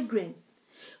has migraine.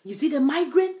 Is it a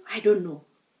migraine? I don't know.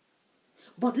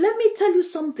 But let me tell you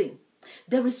something.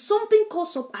 There is something called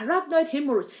subarachnoid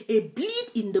hemorrhage, a bleed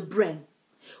in the brain.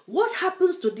 What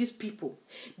happens to these people?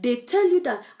 They tell you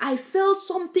that I felt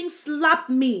something slap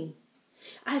me.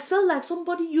 I felt like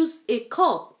somebody used a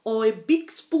cup or a big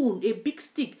spoon, a big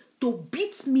stick to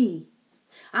beat me.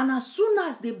 And as soon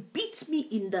as they beat me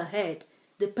in the head,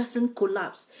 the person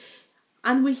collapsed.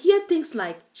 And we hear things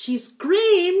like, she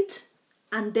screamed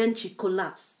and then she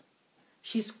collapsed.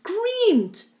 She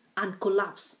screamed and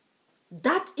collapsed.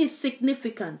 That is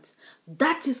significant.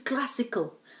 That is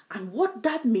classical. And what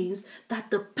that means,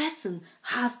 that the person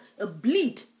has a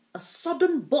bleed, a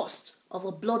sudden burst of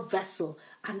a blood vessel,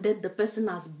 and then the person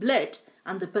has bled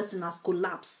and the person has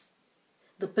collapsed.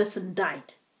 The person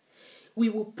died. We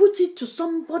will put it to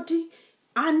somebody,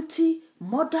 auntie,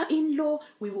 mother-in-law.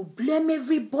 We will blame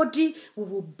everybody. We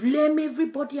will blame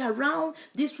everybody around.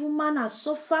 This woman has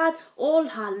suffered all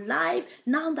her life.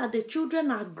 Now that the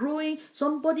children are growing,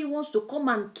 somebody wants to come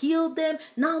and kill them.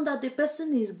 Now that the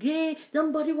person is gay,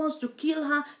 somebody wants to kill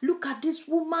her. Look at this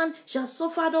woman. She has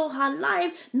suffered all her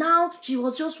life. Now she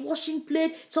was just washing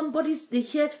plate. They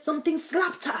hear something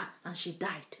slapped her and she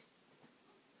died.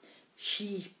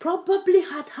 She probably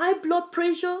had high blood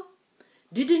pressure,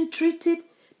 didn't treat it.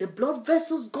 The blood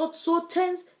vessels got so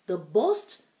tense, they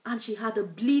burst, and she had a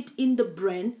bleed in the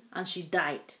brain and she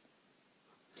died.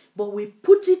 But we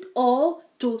put it all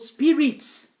to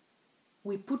spirits.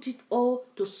 We put it all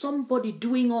to somebody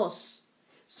doing us.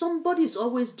 Somebody is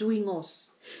always doing us.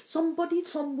 Somebody,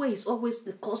 some way is always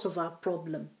the cause of our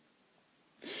problem.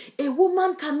 A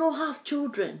woman cannot have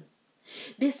children.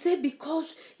 They say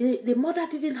because the mother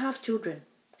didn't have children,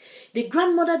 the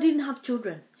grandmother didn't have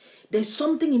children, there's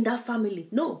something in that family.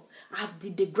 No.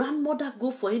 Did the grandmother go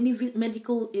for any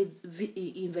medical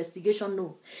investigation?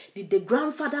 No. Did the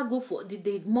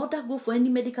mother go for any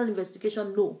medical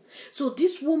investigation? No. So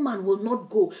this woman will not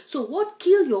go. So what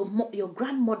killed your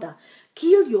grandmother,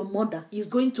 kill your mother, is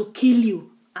going to kill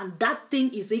you. And that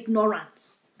thing is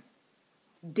ignorance.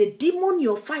 The demon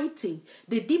you're fighting,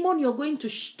 the demon you're going to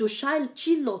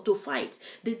Shiloh to fight,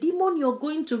 the demon you're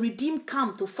going to Redeem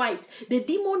Camp to fight, the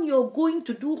demon you're going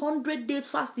to do 100 days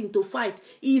fasting to fight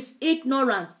is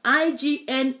ignorance.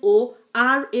 IGNORANCE.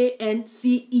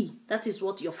 That is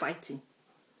what you're fighting.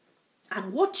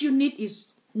 And what you need is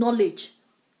knowledge.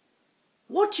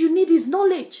 What you need is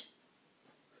knowledge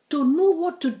to know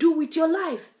what to do with your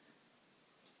life.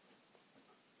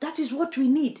 That is what we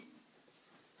need.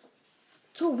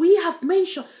 So we have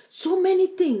mentioned so many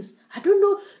things. I don't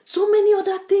know, so many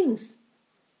other things.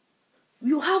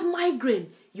 You have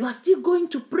migraine. You are still going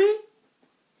to pray.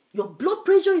 Your blood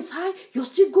pressure is high. You're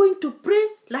still going to pray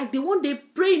like the one they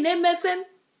pray in MFM.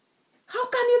 How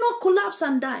can you not collapse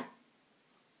and die?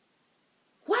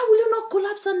 Why will you not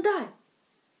collapse and die?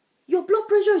 Your blood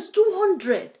pressure is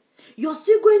 200. You're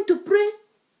still going to pray.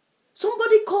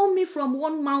 Somebody called me from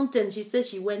one mountain she said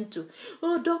she went to.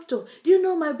 Oh, doctor, do you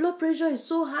know my blood pressure is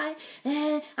so high?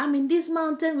 I'm in this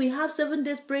mountain. We have 7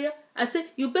 days prayer. I said,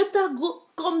 you better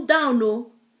come down,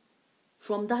 oh,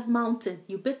 from that mountain.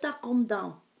 You better come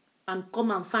down and come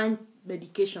and find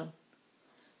medication.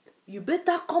 You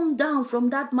better come down from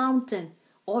that mountain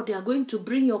or they are going to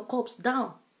bring your corpse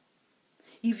down.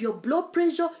 If your blood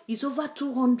pressure is over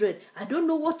 200, I don't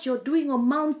know what you're doing on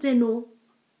mountain, oh.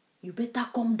 You better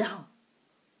come down.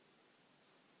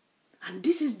 And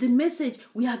this is the message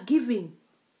we are giving.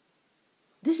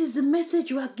 This is the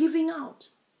message we are giving out.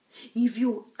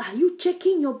 Are you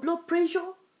checking your blood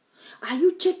pressure? Are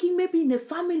you checking maybe in a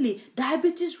family?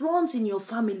 Diabetes runs in your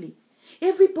family.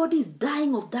 Everybody is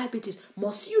dying of diabetes.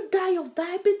 Must you die of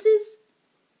diabetes?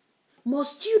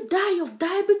 Must you die of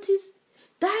diabetes?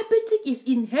 Diabetes is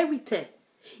inherited.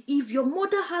 If your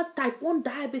mother has type 1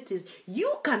 diabetes,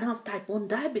 you can have type 1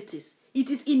 diabetes. It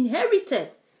is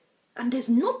inherited. And there's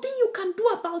nothing you can do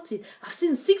about it. I've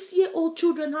seen 6-year-old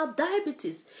children have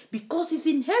diabetes because it's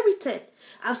inherited.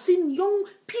 I've seen young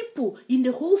people in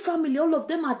the whole family, all of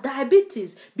them are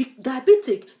diabetic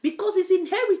because it's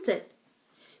inherited.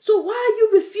 So why are you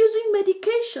refusing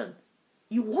medication?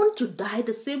 You want to die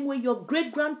the same way your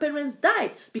great-grandparents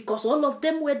died because all of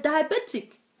them were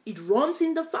diabetic. It runs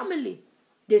in the family.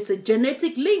 There's a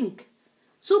genetic link.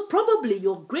 So probably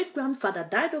your great-grandfather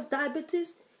died of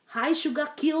diabetes. High sugar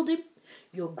killed him.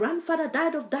 Your grandfather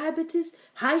died of diabetes.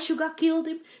 High sugar killed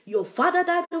him. Your father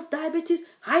died of diabetes.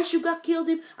 High sugar killed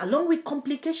him. Along with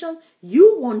complications,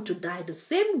 you want to die the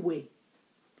same way.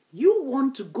 You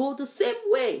want to go the same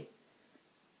way.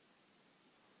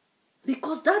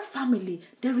 Because that family,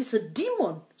 there is a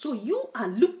demon. So you are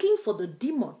looking for the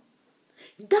demon.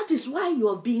 That is why you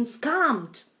are being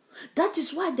scammed. That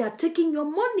is why they are taking your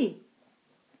money.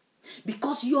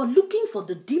 Because you are looking for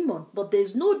the demon, but there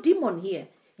is no demon here.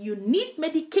 You need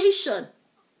medication.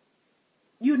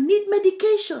 You need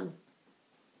medication.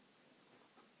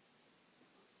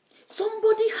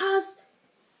 Somebody has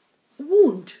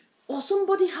wound or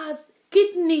somebody has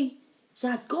kidney. She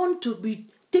has gone to be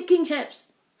taking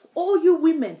herbs. All you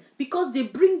women, because they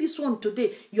bring this one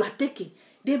today, you are taking.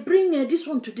 They bring this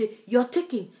one today, you are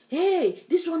taking. Hey,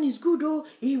 this one is good, oh,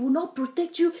 it will not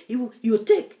protect you. You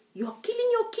take. You are killing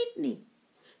your kidney.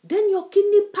 Then your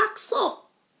kidney packs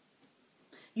up.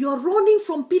 You are running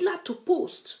from pillar to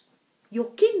post.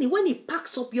 Your kidney, when it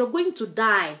packs up, you're going to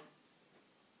die.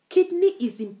 Kidney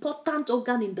is an important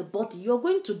organ in the body. You're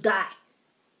going to die.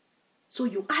 So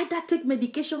you either take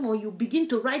medication or you begin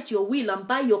to write your will and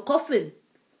buy your coffin.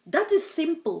 That is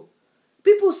simple.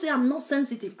 People say I'm not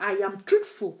sensitive. I am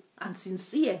truthful and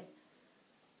sincere.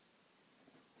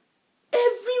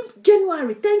 Every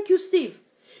January, thank you, Steve,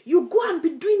 you go and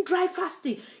be doing dry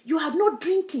fasting. You are not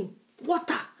drinking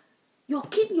water. Your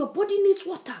kidney, your body needs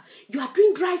water. You are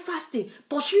doing dry fasting,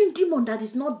 pursuing demon that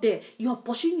is not there. You are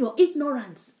pursuing your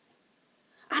ignorance.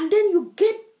 And then you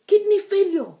get kidney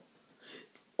failure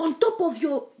on top of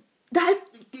your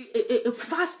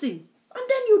fasting. And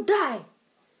then you die.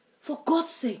 For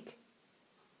God's sake,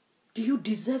 do you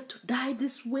deserve to die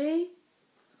this way?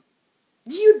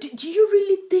 Do you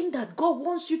really think that God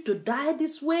wants you to die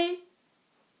this way?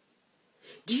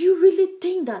 Do you really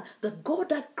think that the God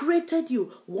that created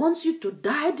you wants you to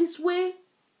die this way?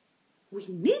 We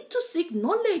need to seek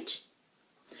knowledge.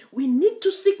 We need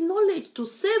to seek knowledge to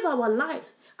save our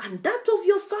life and that of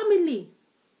your family.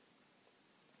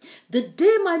 The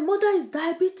day my mother is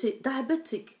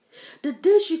diabetic, the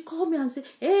day she called me and said,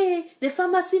 hey, the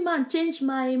pharmacy man changed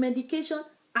my medication,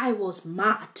 I was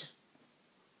mad.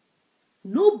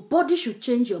 Nobody should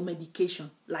change your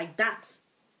medication like that.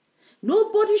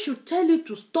 Nobody should tell you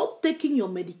to stop taking your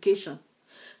medication.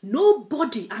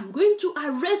 Nobody. I'm going to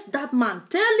arrest that man.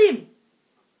 Tell him.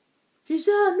 He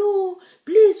said, no,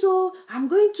 please, I'm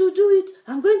going to do it.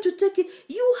 I'm going to take it.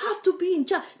 You have to be in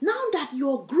charge. Now that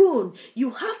you're grown, you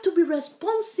have to be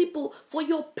responsible for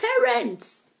your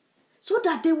parents so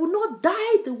that they will not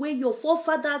die the way your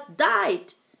forefathers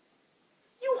died.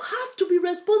 You have to be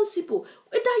responsible.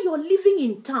 Whether you're living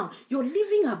in town, you're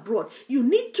living abroad, you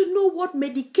need to know what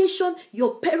medication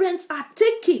your parents are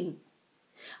taking.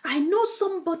 I know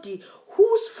somebody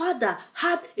whose father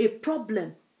had a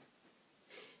problem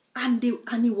and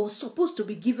he was supposed to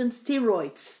be given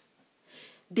steroids.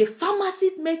 The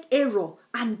pharmacist made error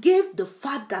and gave the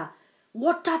father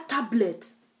water tablet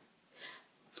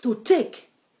to take.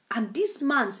 And this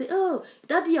man said, oh,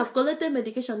 daddy, I've collected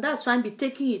medication. That's fine, be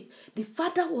taking it. The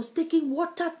father was taking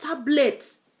water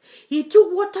tablets. He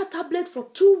took water tablet for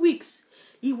 2 weeks.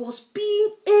 He was peeing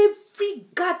every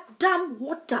goddamn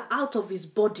water out of his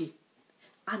body.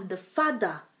 And the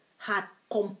father had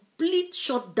complete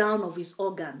shutdown of his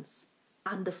organs.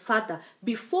 And the father,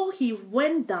 before he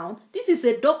went down, this is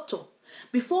a doctor,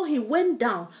 before he went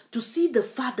down to see the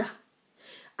father,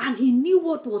 and he knew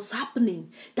what was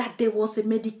happening, that there was a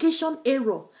medication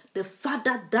error, the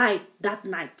father died that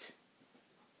night.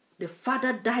 The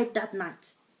father died that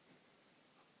night.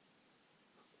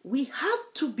 We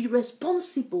have to be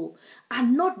responsible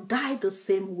and not die the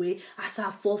same way as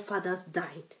our forefathers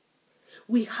died.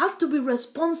 We have to be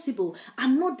responsible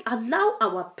and not allow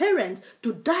our parents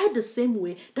to die the same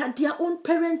way that their own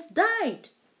parents died.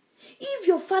 If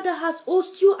your father has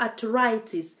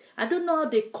osteoarthritis, I don't know how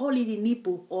they call it in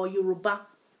Igbo or Yoruba.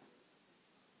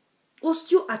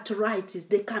 Osteoarthritis,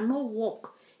 they cannot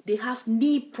walk. They have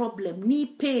knee problem, knee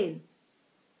pain.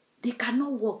 They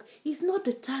cannot walk. It's not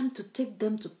the time to take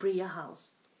them to prayer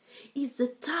house. It's the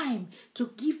time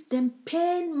to give them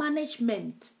pain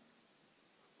management.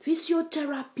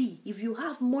 Physiotherapy. If you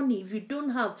have money, if you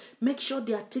don't have, make sure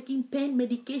they are taking pain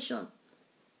medication.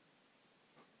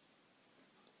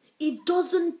 It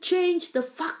doesn't change the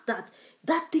fact that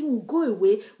that thing will go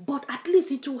away, but at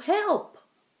least it will help.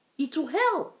 It will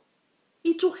help.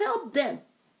 It will help them.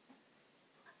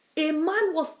 A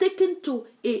man was taken to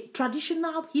a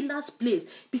traditional healer's place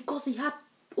because he had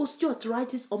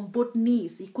osteoarthritis on both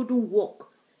knees. He couldn't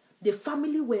walk. The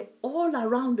family were all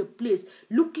around the place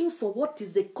looking for what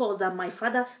is the cause that my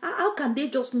father, how can they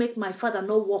just make my father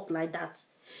not walk like that?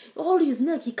 All his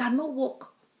neck, he cannot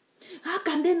walk. How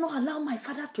can they not allow my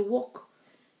father to walk?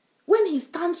 When he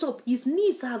stands up, his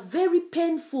knees are very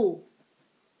painful.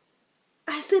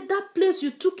 I said, that place you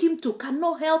took him to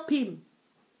cannot help him.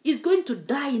 He's going to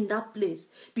die in that place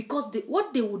because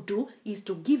what they will do is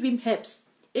to give him herbs.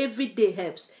 Everyday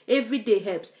herbs, everyday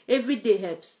herbs, everyday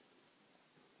herbs.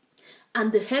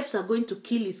 And the herbs are going to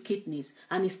kill his kidneys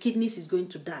and his kidneys is going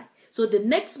to die. So the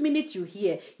next minute you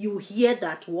hear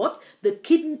that what?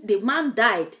 The man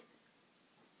died.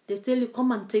 They tell you,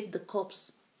 come and take the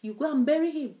corpse. You go and bury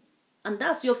him. And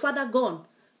that's your father gone.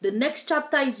 The next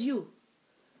chapter is you.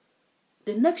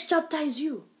 The next chapter is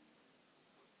you.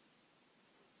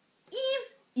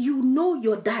 If you know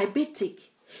you're diabetic,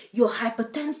 you're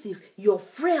hypertensive, you're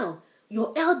frail,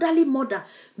 your elderly mother,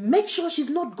 make sure she's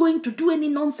not going to do any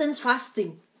nonsense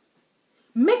fasting.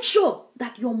 Make sure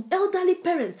that your elderly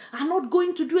parents are not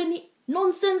going to do any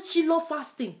nonsense Shiloh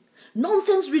fasting,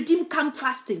 nonsense Redeem Camp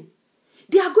fasting.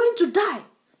 They are going to die.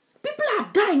 People are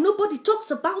dying. Nobody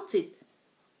talks about it.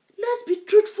 Let's be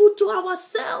truthful to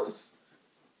ourselves.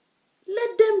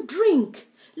 Let them drink.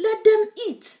 Let them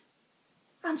eat.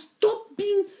 And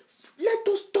let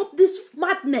us stop this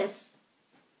madness.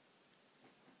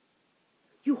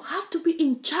 You have to be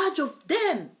in charge of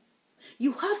them.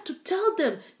 You have to tell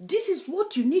them, this is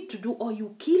what you need to do or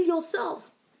you kill yourself.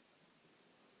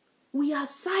 We are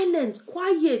silent,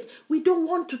 quiet. We don't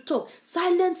want to talk.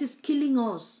 Silence is killing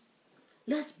us.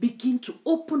 Let's begin to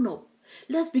open up.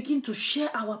 Let's begin to share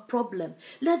our problem.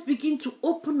 Let's begin to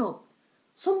open up.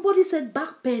 Somebody said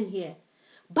back pain here.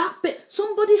 Back pain.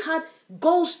 Somebody had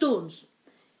gallstones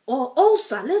or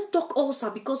ulcer. Let's talk ulcer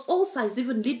because ulcer is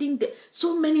even leading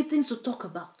so many things to talk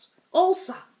about.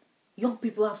 Ulcer. Young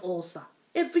people have ulcer.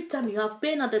 Every time you have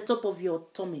pain at the top of your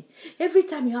tummy. Every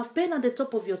time you have pain at the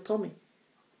top of your tummy.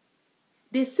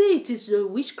 They say it is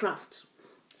witchcraft.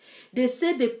 They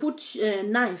say they put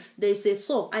knife. There is a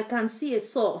saw. I can see a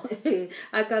saw.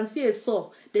 I can see a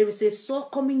saw. There is a saw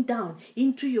coming down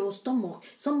into your stomach.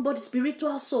 Somebody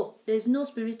spiritual saw. There is no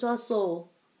spiritual saw.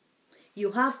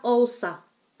 You have ulcer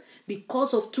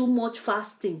because of too much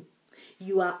fasting.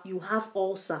 You have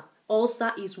ulcer.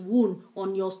 Ulcer is wound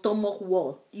on your stomach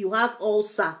wall. You have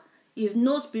ulcer. It's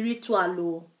no spiritual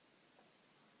law.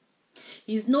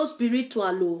 It's no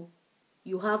spiritual law.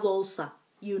 You have ulcer.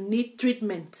 You need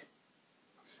treatment.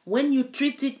 When you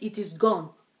treat it, it is gone.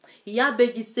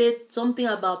 Iyabeji said something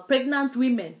about pregnant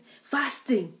women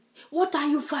fasting. What are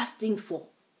you fasting for?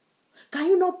 Can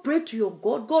you not pray to your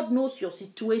God? God knows your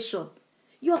situation.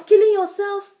 You are killing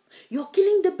yourself. You are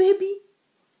killing the baby.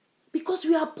 Because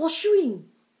we are pursuing.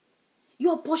 You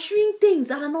are pursuing things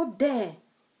that are not there.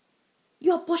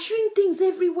 You are pursuing things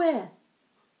everywhere.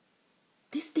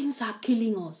 These things are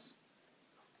killing us.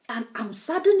 And I'm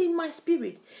saddened in my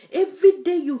spirit. Every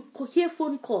day you hear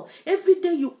phone call. Every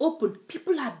day you open.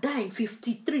 People are dying.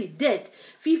 53 dead.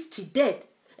 50 dead.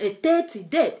 30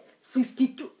 dead.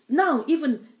 52. Now,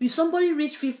 even if somebody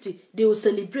reach 50, they will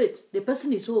celebrate. The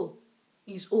person is old.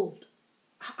 He's old.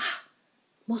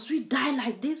 Must we die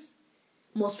like this?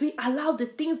 Must we allow the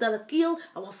things that kill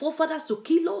our forefathers to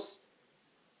kill us?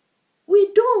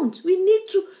 We don't. We need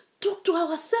to talk to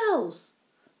ourselves.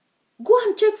 Go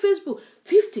and check Facebook.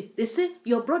 50. They say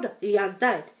your brother, he has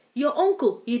died. Your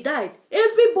uncle, he died.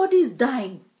 Everybody is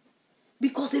dying.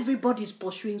 Because everybody is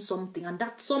pursuing something. And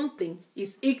that something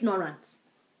is ignorance.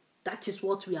 That is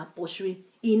what we are pursuing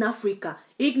in Africa.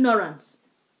 Ignorance.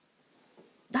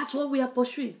 That's what we are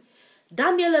pursuing.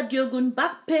 Daniel Adiogun,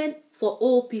 back pain for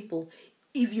old people.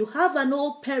 If you have an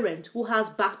old parent who has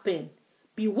back pain,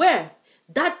 beware.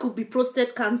 That could be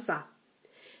prostate cancer.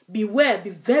 Beware,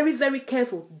 be very, very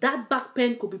careful. That back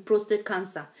pain could be prostate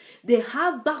cancer. They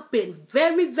have back pain,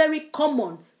 very, very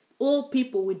common. Old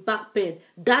people with back pain,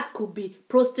 that could be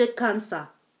prostate cancer.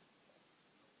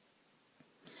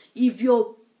 If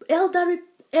your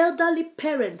elderly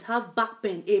parent have back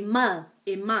pain, a male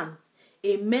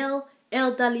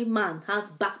elderly man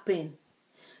has back pain,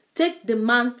 take the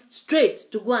man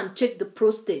straight to go and check the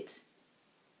prostate.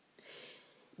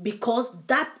 Because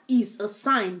that is a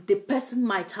sign the person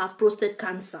might have prostate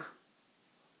cancer.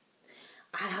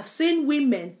 I have seen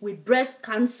women with breast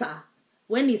cancer.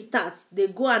 When it starts, they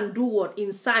go and do what?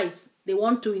 Incise. They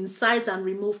want to incise and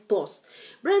remove pus.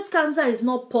 Breast cancer is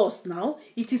not pus now.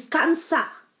 It is cancer.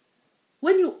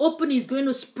 When you open it, it's going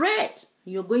to spread.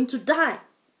 You're going to die.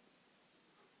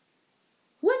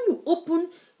 When you open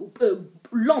a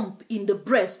lump in the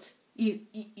breast, you're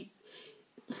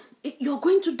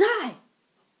going to die.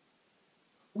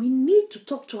 We need to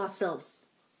talk to ourselves.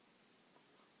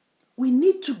 We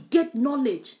need to get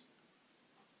knowledge.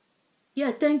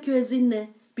 Yeah, thank you, Ezine.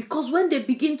 Because when they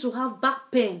begin to have back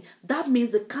pain, that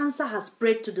means the cancer has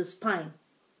spread to the spine.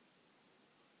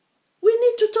 We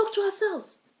need to talk to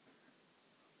ourselves.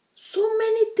 So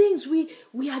many things we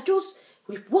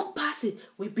walk past it,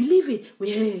 we believe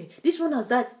it, this one has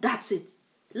that, that's it.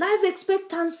 Life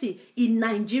expectancy in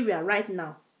Nigeria right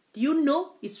now, do you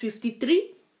know, is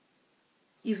 53?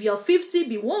 If you're 50,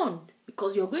 be warned,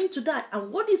 because you're going to die.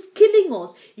 And what is killing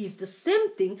us is the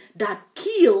same thing that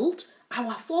killed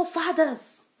our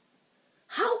forefathers.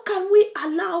 How can we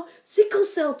allow sickle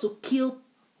cell to kill?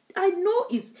 I know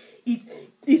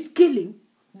it's killing,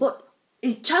 but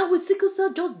a child with sickle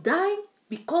cell just dying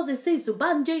because they say it's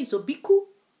Obanje, it's Obiku?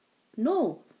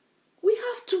 No. We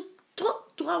have to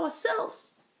talk to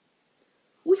ourselves.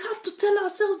 We have to tell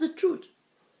ourselves the truth.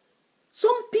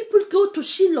 Some people go to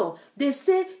Shiloh. They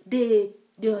say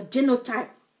their genotype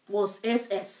was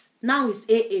SS. Now it's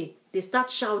AA. They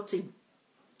start shouting.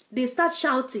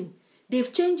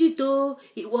 They've changed it though.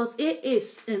 It was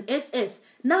AS and SS.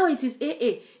 Now it is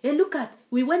AA. Hey, look at,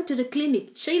 we went to the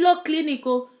clinic. Shiloh Clinic.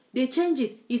 Oh, they changed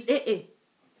it. It's AA.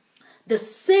 The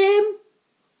same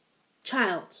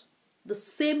child, the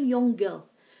same young girl,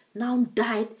 now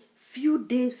died few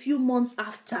months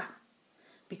after.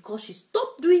 Because she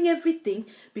stopped doing everything,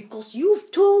 because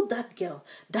you've told that girl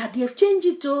that they've changed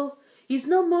it to, it's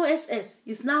no more SS,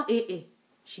 it's now AA.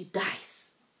 She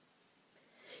dies.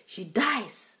 She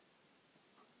dies.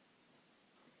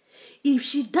 If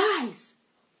she dies,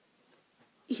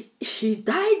 she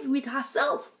died with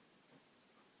herself.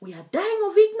 We are dying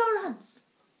of ignorance.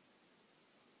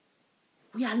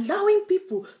 We are allowing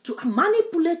people to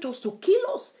manipulate us, to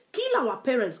kill us, kill our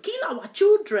parents, kill our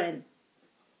children.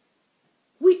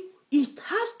 It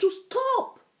has to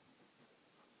stop.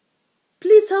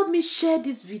 Please help me share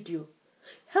this video.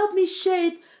 Help me share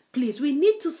it, please. We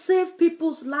need to save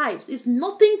people's lives. It's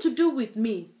nothing to do with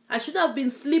me. I should have been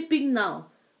sleeping now.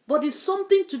 but it's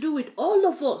something to do with all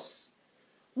of us.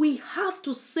 We have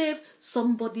to save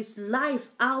somebody's life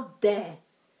out there.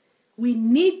 We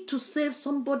need to save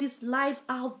somebody's life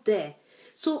out there.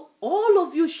 So all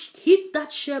of you hit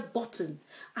that share button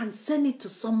and send it to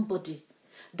somebody.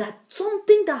 That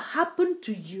something that happened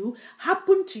to you,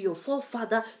 happened to your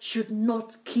forefather, should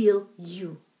not kill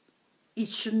you. It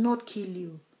should not kill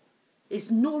you. There's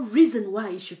no reason why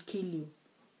it should kill you.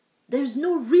 There is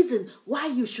no reason why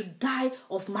you should die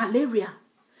of malaria.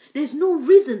 There's no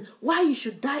reason why you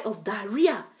should die of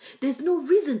diarrhea. There's no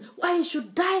reason why you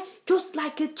should die just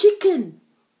like a chicken.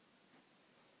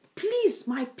 Please,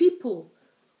 my people,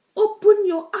 open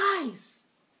your eyes.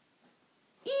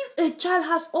 If a child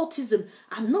has autism,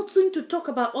 I'm not going to talk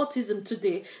about autism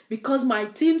today because my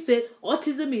team said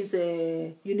autism is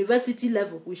a university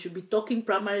level. We should be talking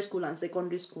primary school and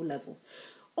secondary school level.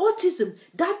 Autism,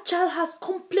 that child has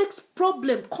complex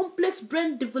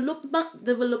brain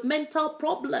developmental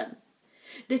problem.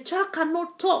 The child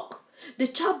cannot talk. The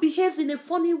child behaves in a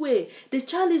funny way. The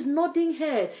child is nodding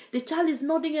head. The child is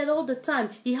nodding head all the time.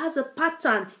 He has a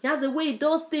pattern. He has a way he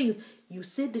does things. You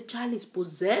say the child is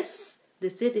possessed. They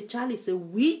say the child is a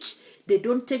witch. They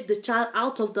don't take the child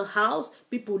out of the house.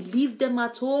 People leave them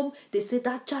at home. They say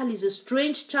that child is a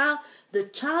strange child. The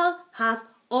child has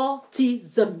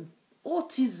autism.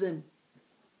 Autism.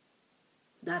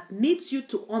 That needs you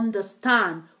to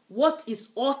understand what is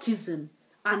autism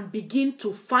and begin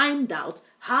to find out,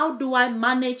 how do I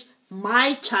manage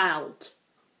my child?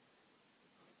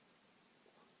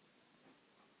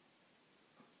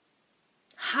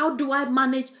 How do I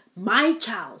manage my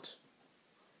child?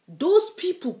 Those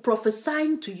people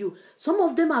prophesying to you, some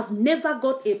of them have never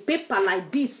got a paper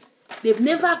like this. They've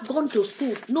never gone to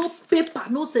school. No paper,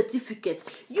 no certificate.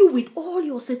 You with all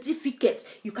your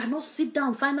certificates, you cannot sit down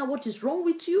and find out what is wrong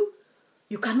with you.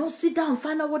 You cannot sit down and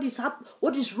find out what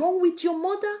is wrong with your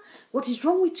mother, what is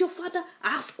wrong with your father.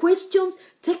 Ask questions.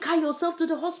 Take her yourself to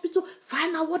the hospital.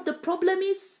 Find out what the problem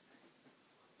is.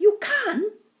 You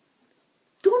can.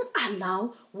 Don't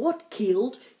allow what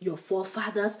killed your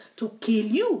forefathers to kill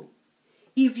you.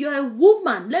 If you're a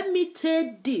woman, let me tell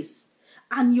you this,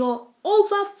 and you're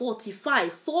over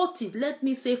 45, 40, let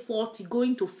me say 40,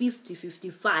 going to 50,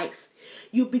 55,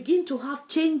 you begin to have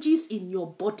changes in your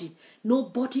body.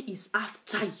 Nobody is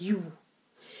after you.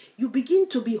 You begin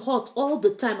to be hot all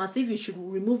the time as if you should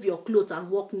remove your clothes and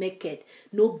walk naked.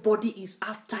 Nobody is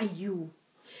after you.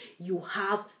 You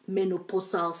have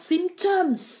menopausal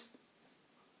symptoms.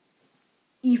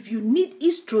 If you need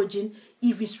estrogen,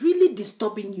 if it's really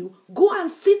disturbing you, go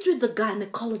and sit with the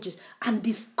gynecologist and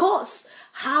discuss,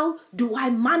 how do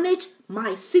I manage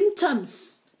my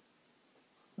symptoms?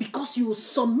 Because you will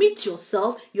submit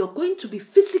yourself, you're going to be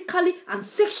physically and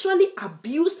sexually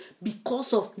abused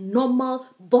because of normal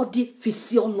body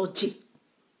physiology.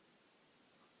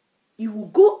 You will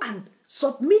go and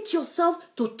submit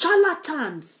yourself to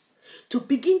charlatans to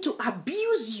begin to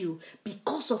abuse you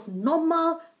because of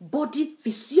normal body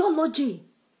physiology.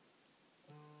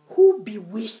 Who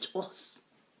bewitched us?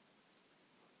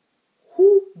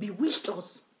 Who bewitched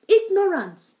us?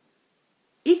 Ignorance.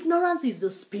 Ignorance is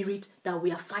the spirit that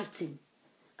we are fighting.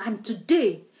 And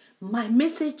today, my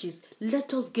message is,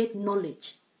 let us get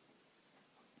knowledge.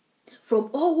 From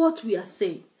all what we are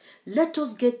saying, let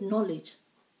us get knowledge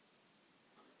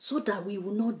so that we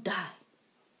will not die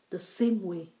the same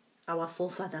way our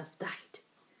forefathers died.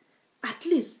 At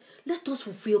least let us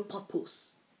fulfill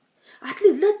purpose. At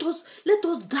least let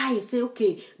us die and say,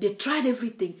 okay, they tried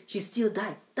everything, she still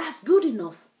died. That's good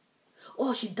enough.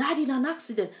 Or she died in an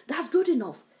accident. That's good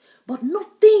enough. But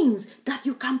not things that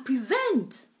you can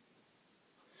prevent.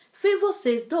 Favor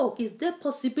says, Doc, is there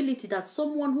possibility that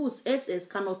someone who's SS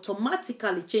can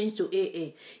automatically change to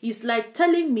AA? It's like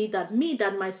telling me that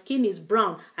my skin is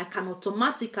brown, I can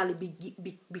automatically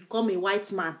become a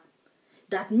white man.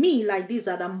 That me like this,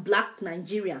 that I'm black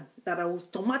Nigerian, that I will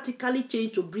automatically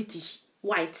change to British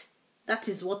white. That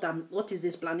is what is the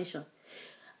explanation.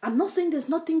 I'm not saying there's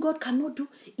nothing God cannot do.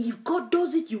 If God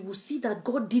does it, you will see that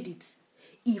God did it.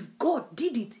 If God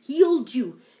did it, healed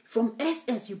you, from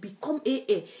SS you become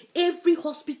AA. Every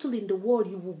hospital in the world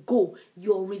you will go,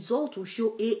 your result will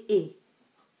show AA.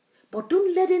 But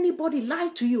don't let anybody lie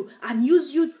to you and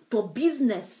use you for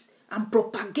business and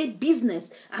propagate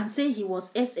business and say he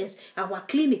was SS. Our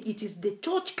clinic, it is the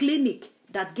church clinic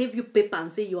that gave you paper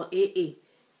and say you are AA.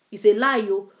 It's a lie,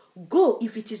 yo. Go,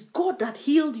 if it is God that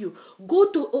healed you, go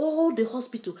to all the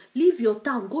hospital, leave your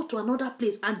town, go to another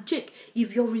place and check.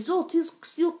 If your result is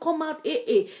still come out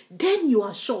AA, then you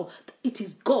are sure that it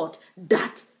is God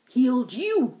that healed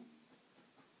you.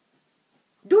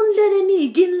 Don't let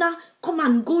any Iginla come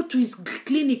and go to his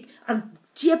clinic and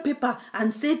tear paper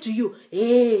and say to you,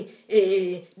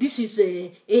 hey, this is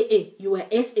AA, you were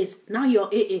SS, now you're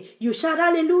AA. You shout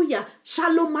hallelujah,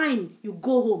 shallow mind, you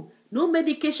go home. No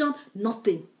medication,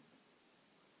 nothing.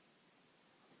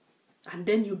 And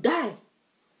then you die.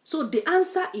 So the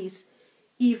answer is,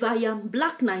 if I am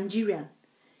black Nigerian,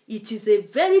 it is a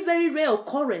very, very rare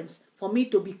occurrence for me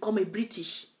to become a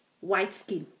British white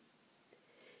skin.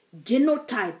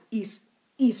 Genotype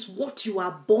is what you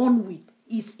are born with,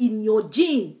 is in your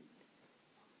gene.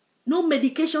 No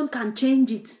medication can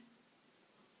change it.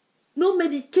 No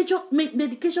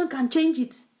medication can change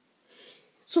it.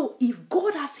 So if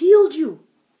God has healed you,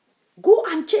 go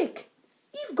and check.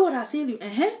 If God has healed you,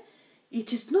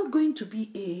 it is not going to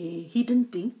be a hidden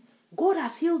thing. God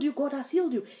has healed you. God has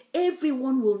healed you.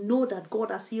 Everyone will know that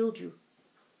God has healed you.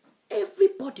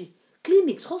 Everybody.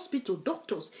 Clinics, hospital,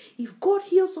 doctors. If God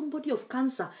heals somebody of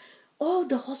cancer, all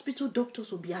the hospital doctors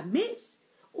will be amazed.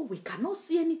 Oh, we cannot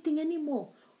see anything anymore.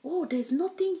 Oh, there's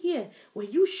nothing here. Were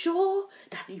you sure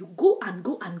that you go and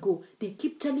go and go? They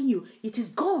keep telling you it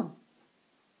is gone.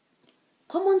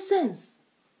 Common sense.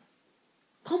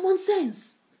 Common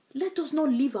sense. Let us not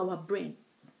leave our brain.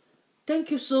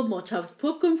 Thank you so much. I've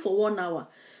spoken for 1 hour.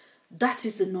 That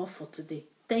is enough for today.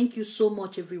 Thank you so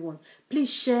much, everyone.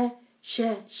 Please share.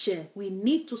 We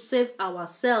need to save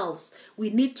ourselves. We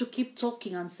need to keep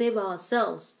talking and save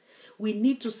ourselves. We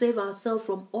need to save ourselves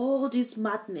from all this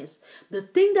madness. The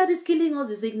thing that is killing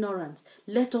us is ignorance.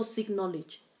 Let us seek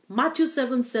knowledge. Matthew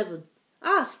 7:7.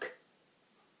 Ask,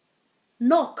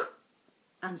 knock,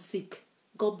 and seek.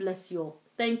 God bless you all.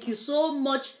 Thank you so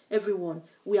much, everyone.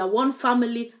 We are one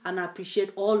family, and I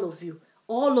appreciate all of you.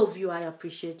 All of you, I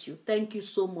appreciate you. Thank you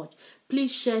so much.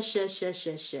 Please share.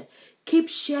 Keep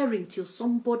sharing till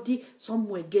somebody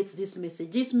somewhere gets this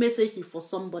message. This message is for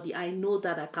somebody. I know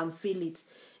that I can feel it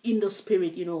in the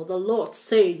spirit. You know, the Lord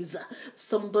says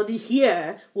somebody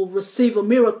here will receive a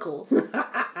miracle.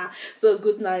 So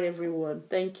good night, everyone.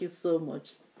 Thank you so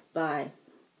much. Bye.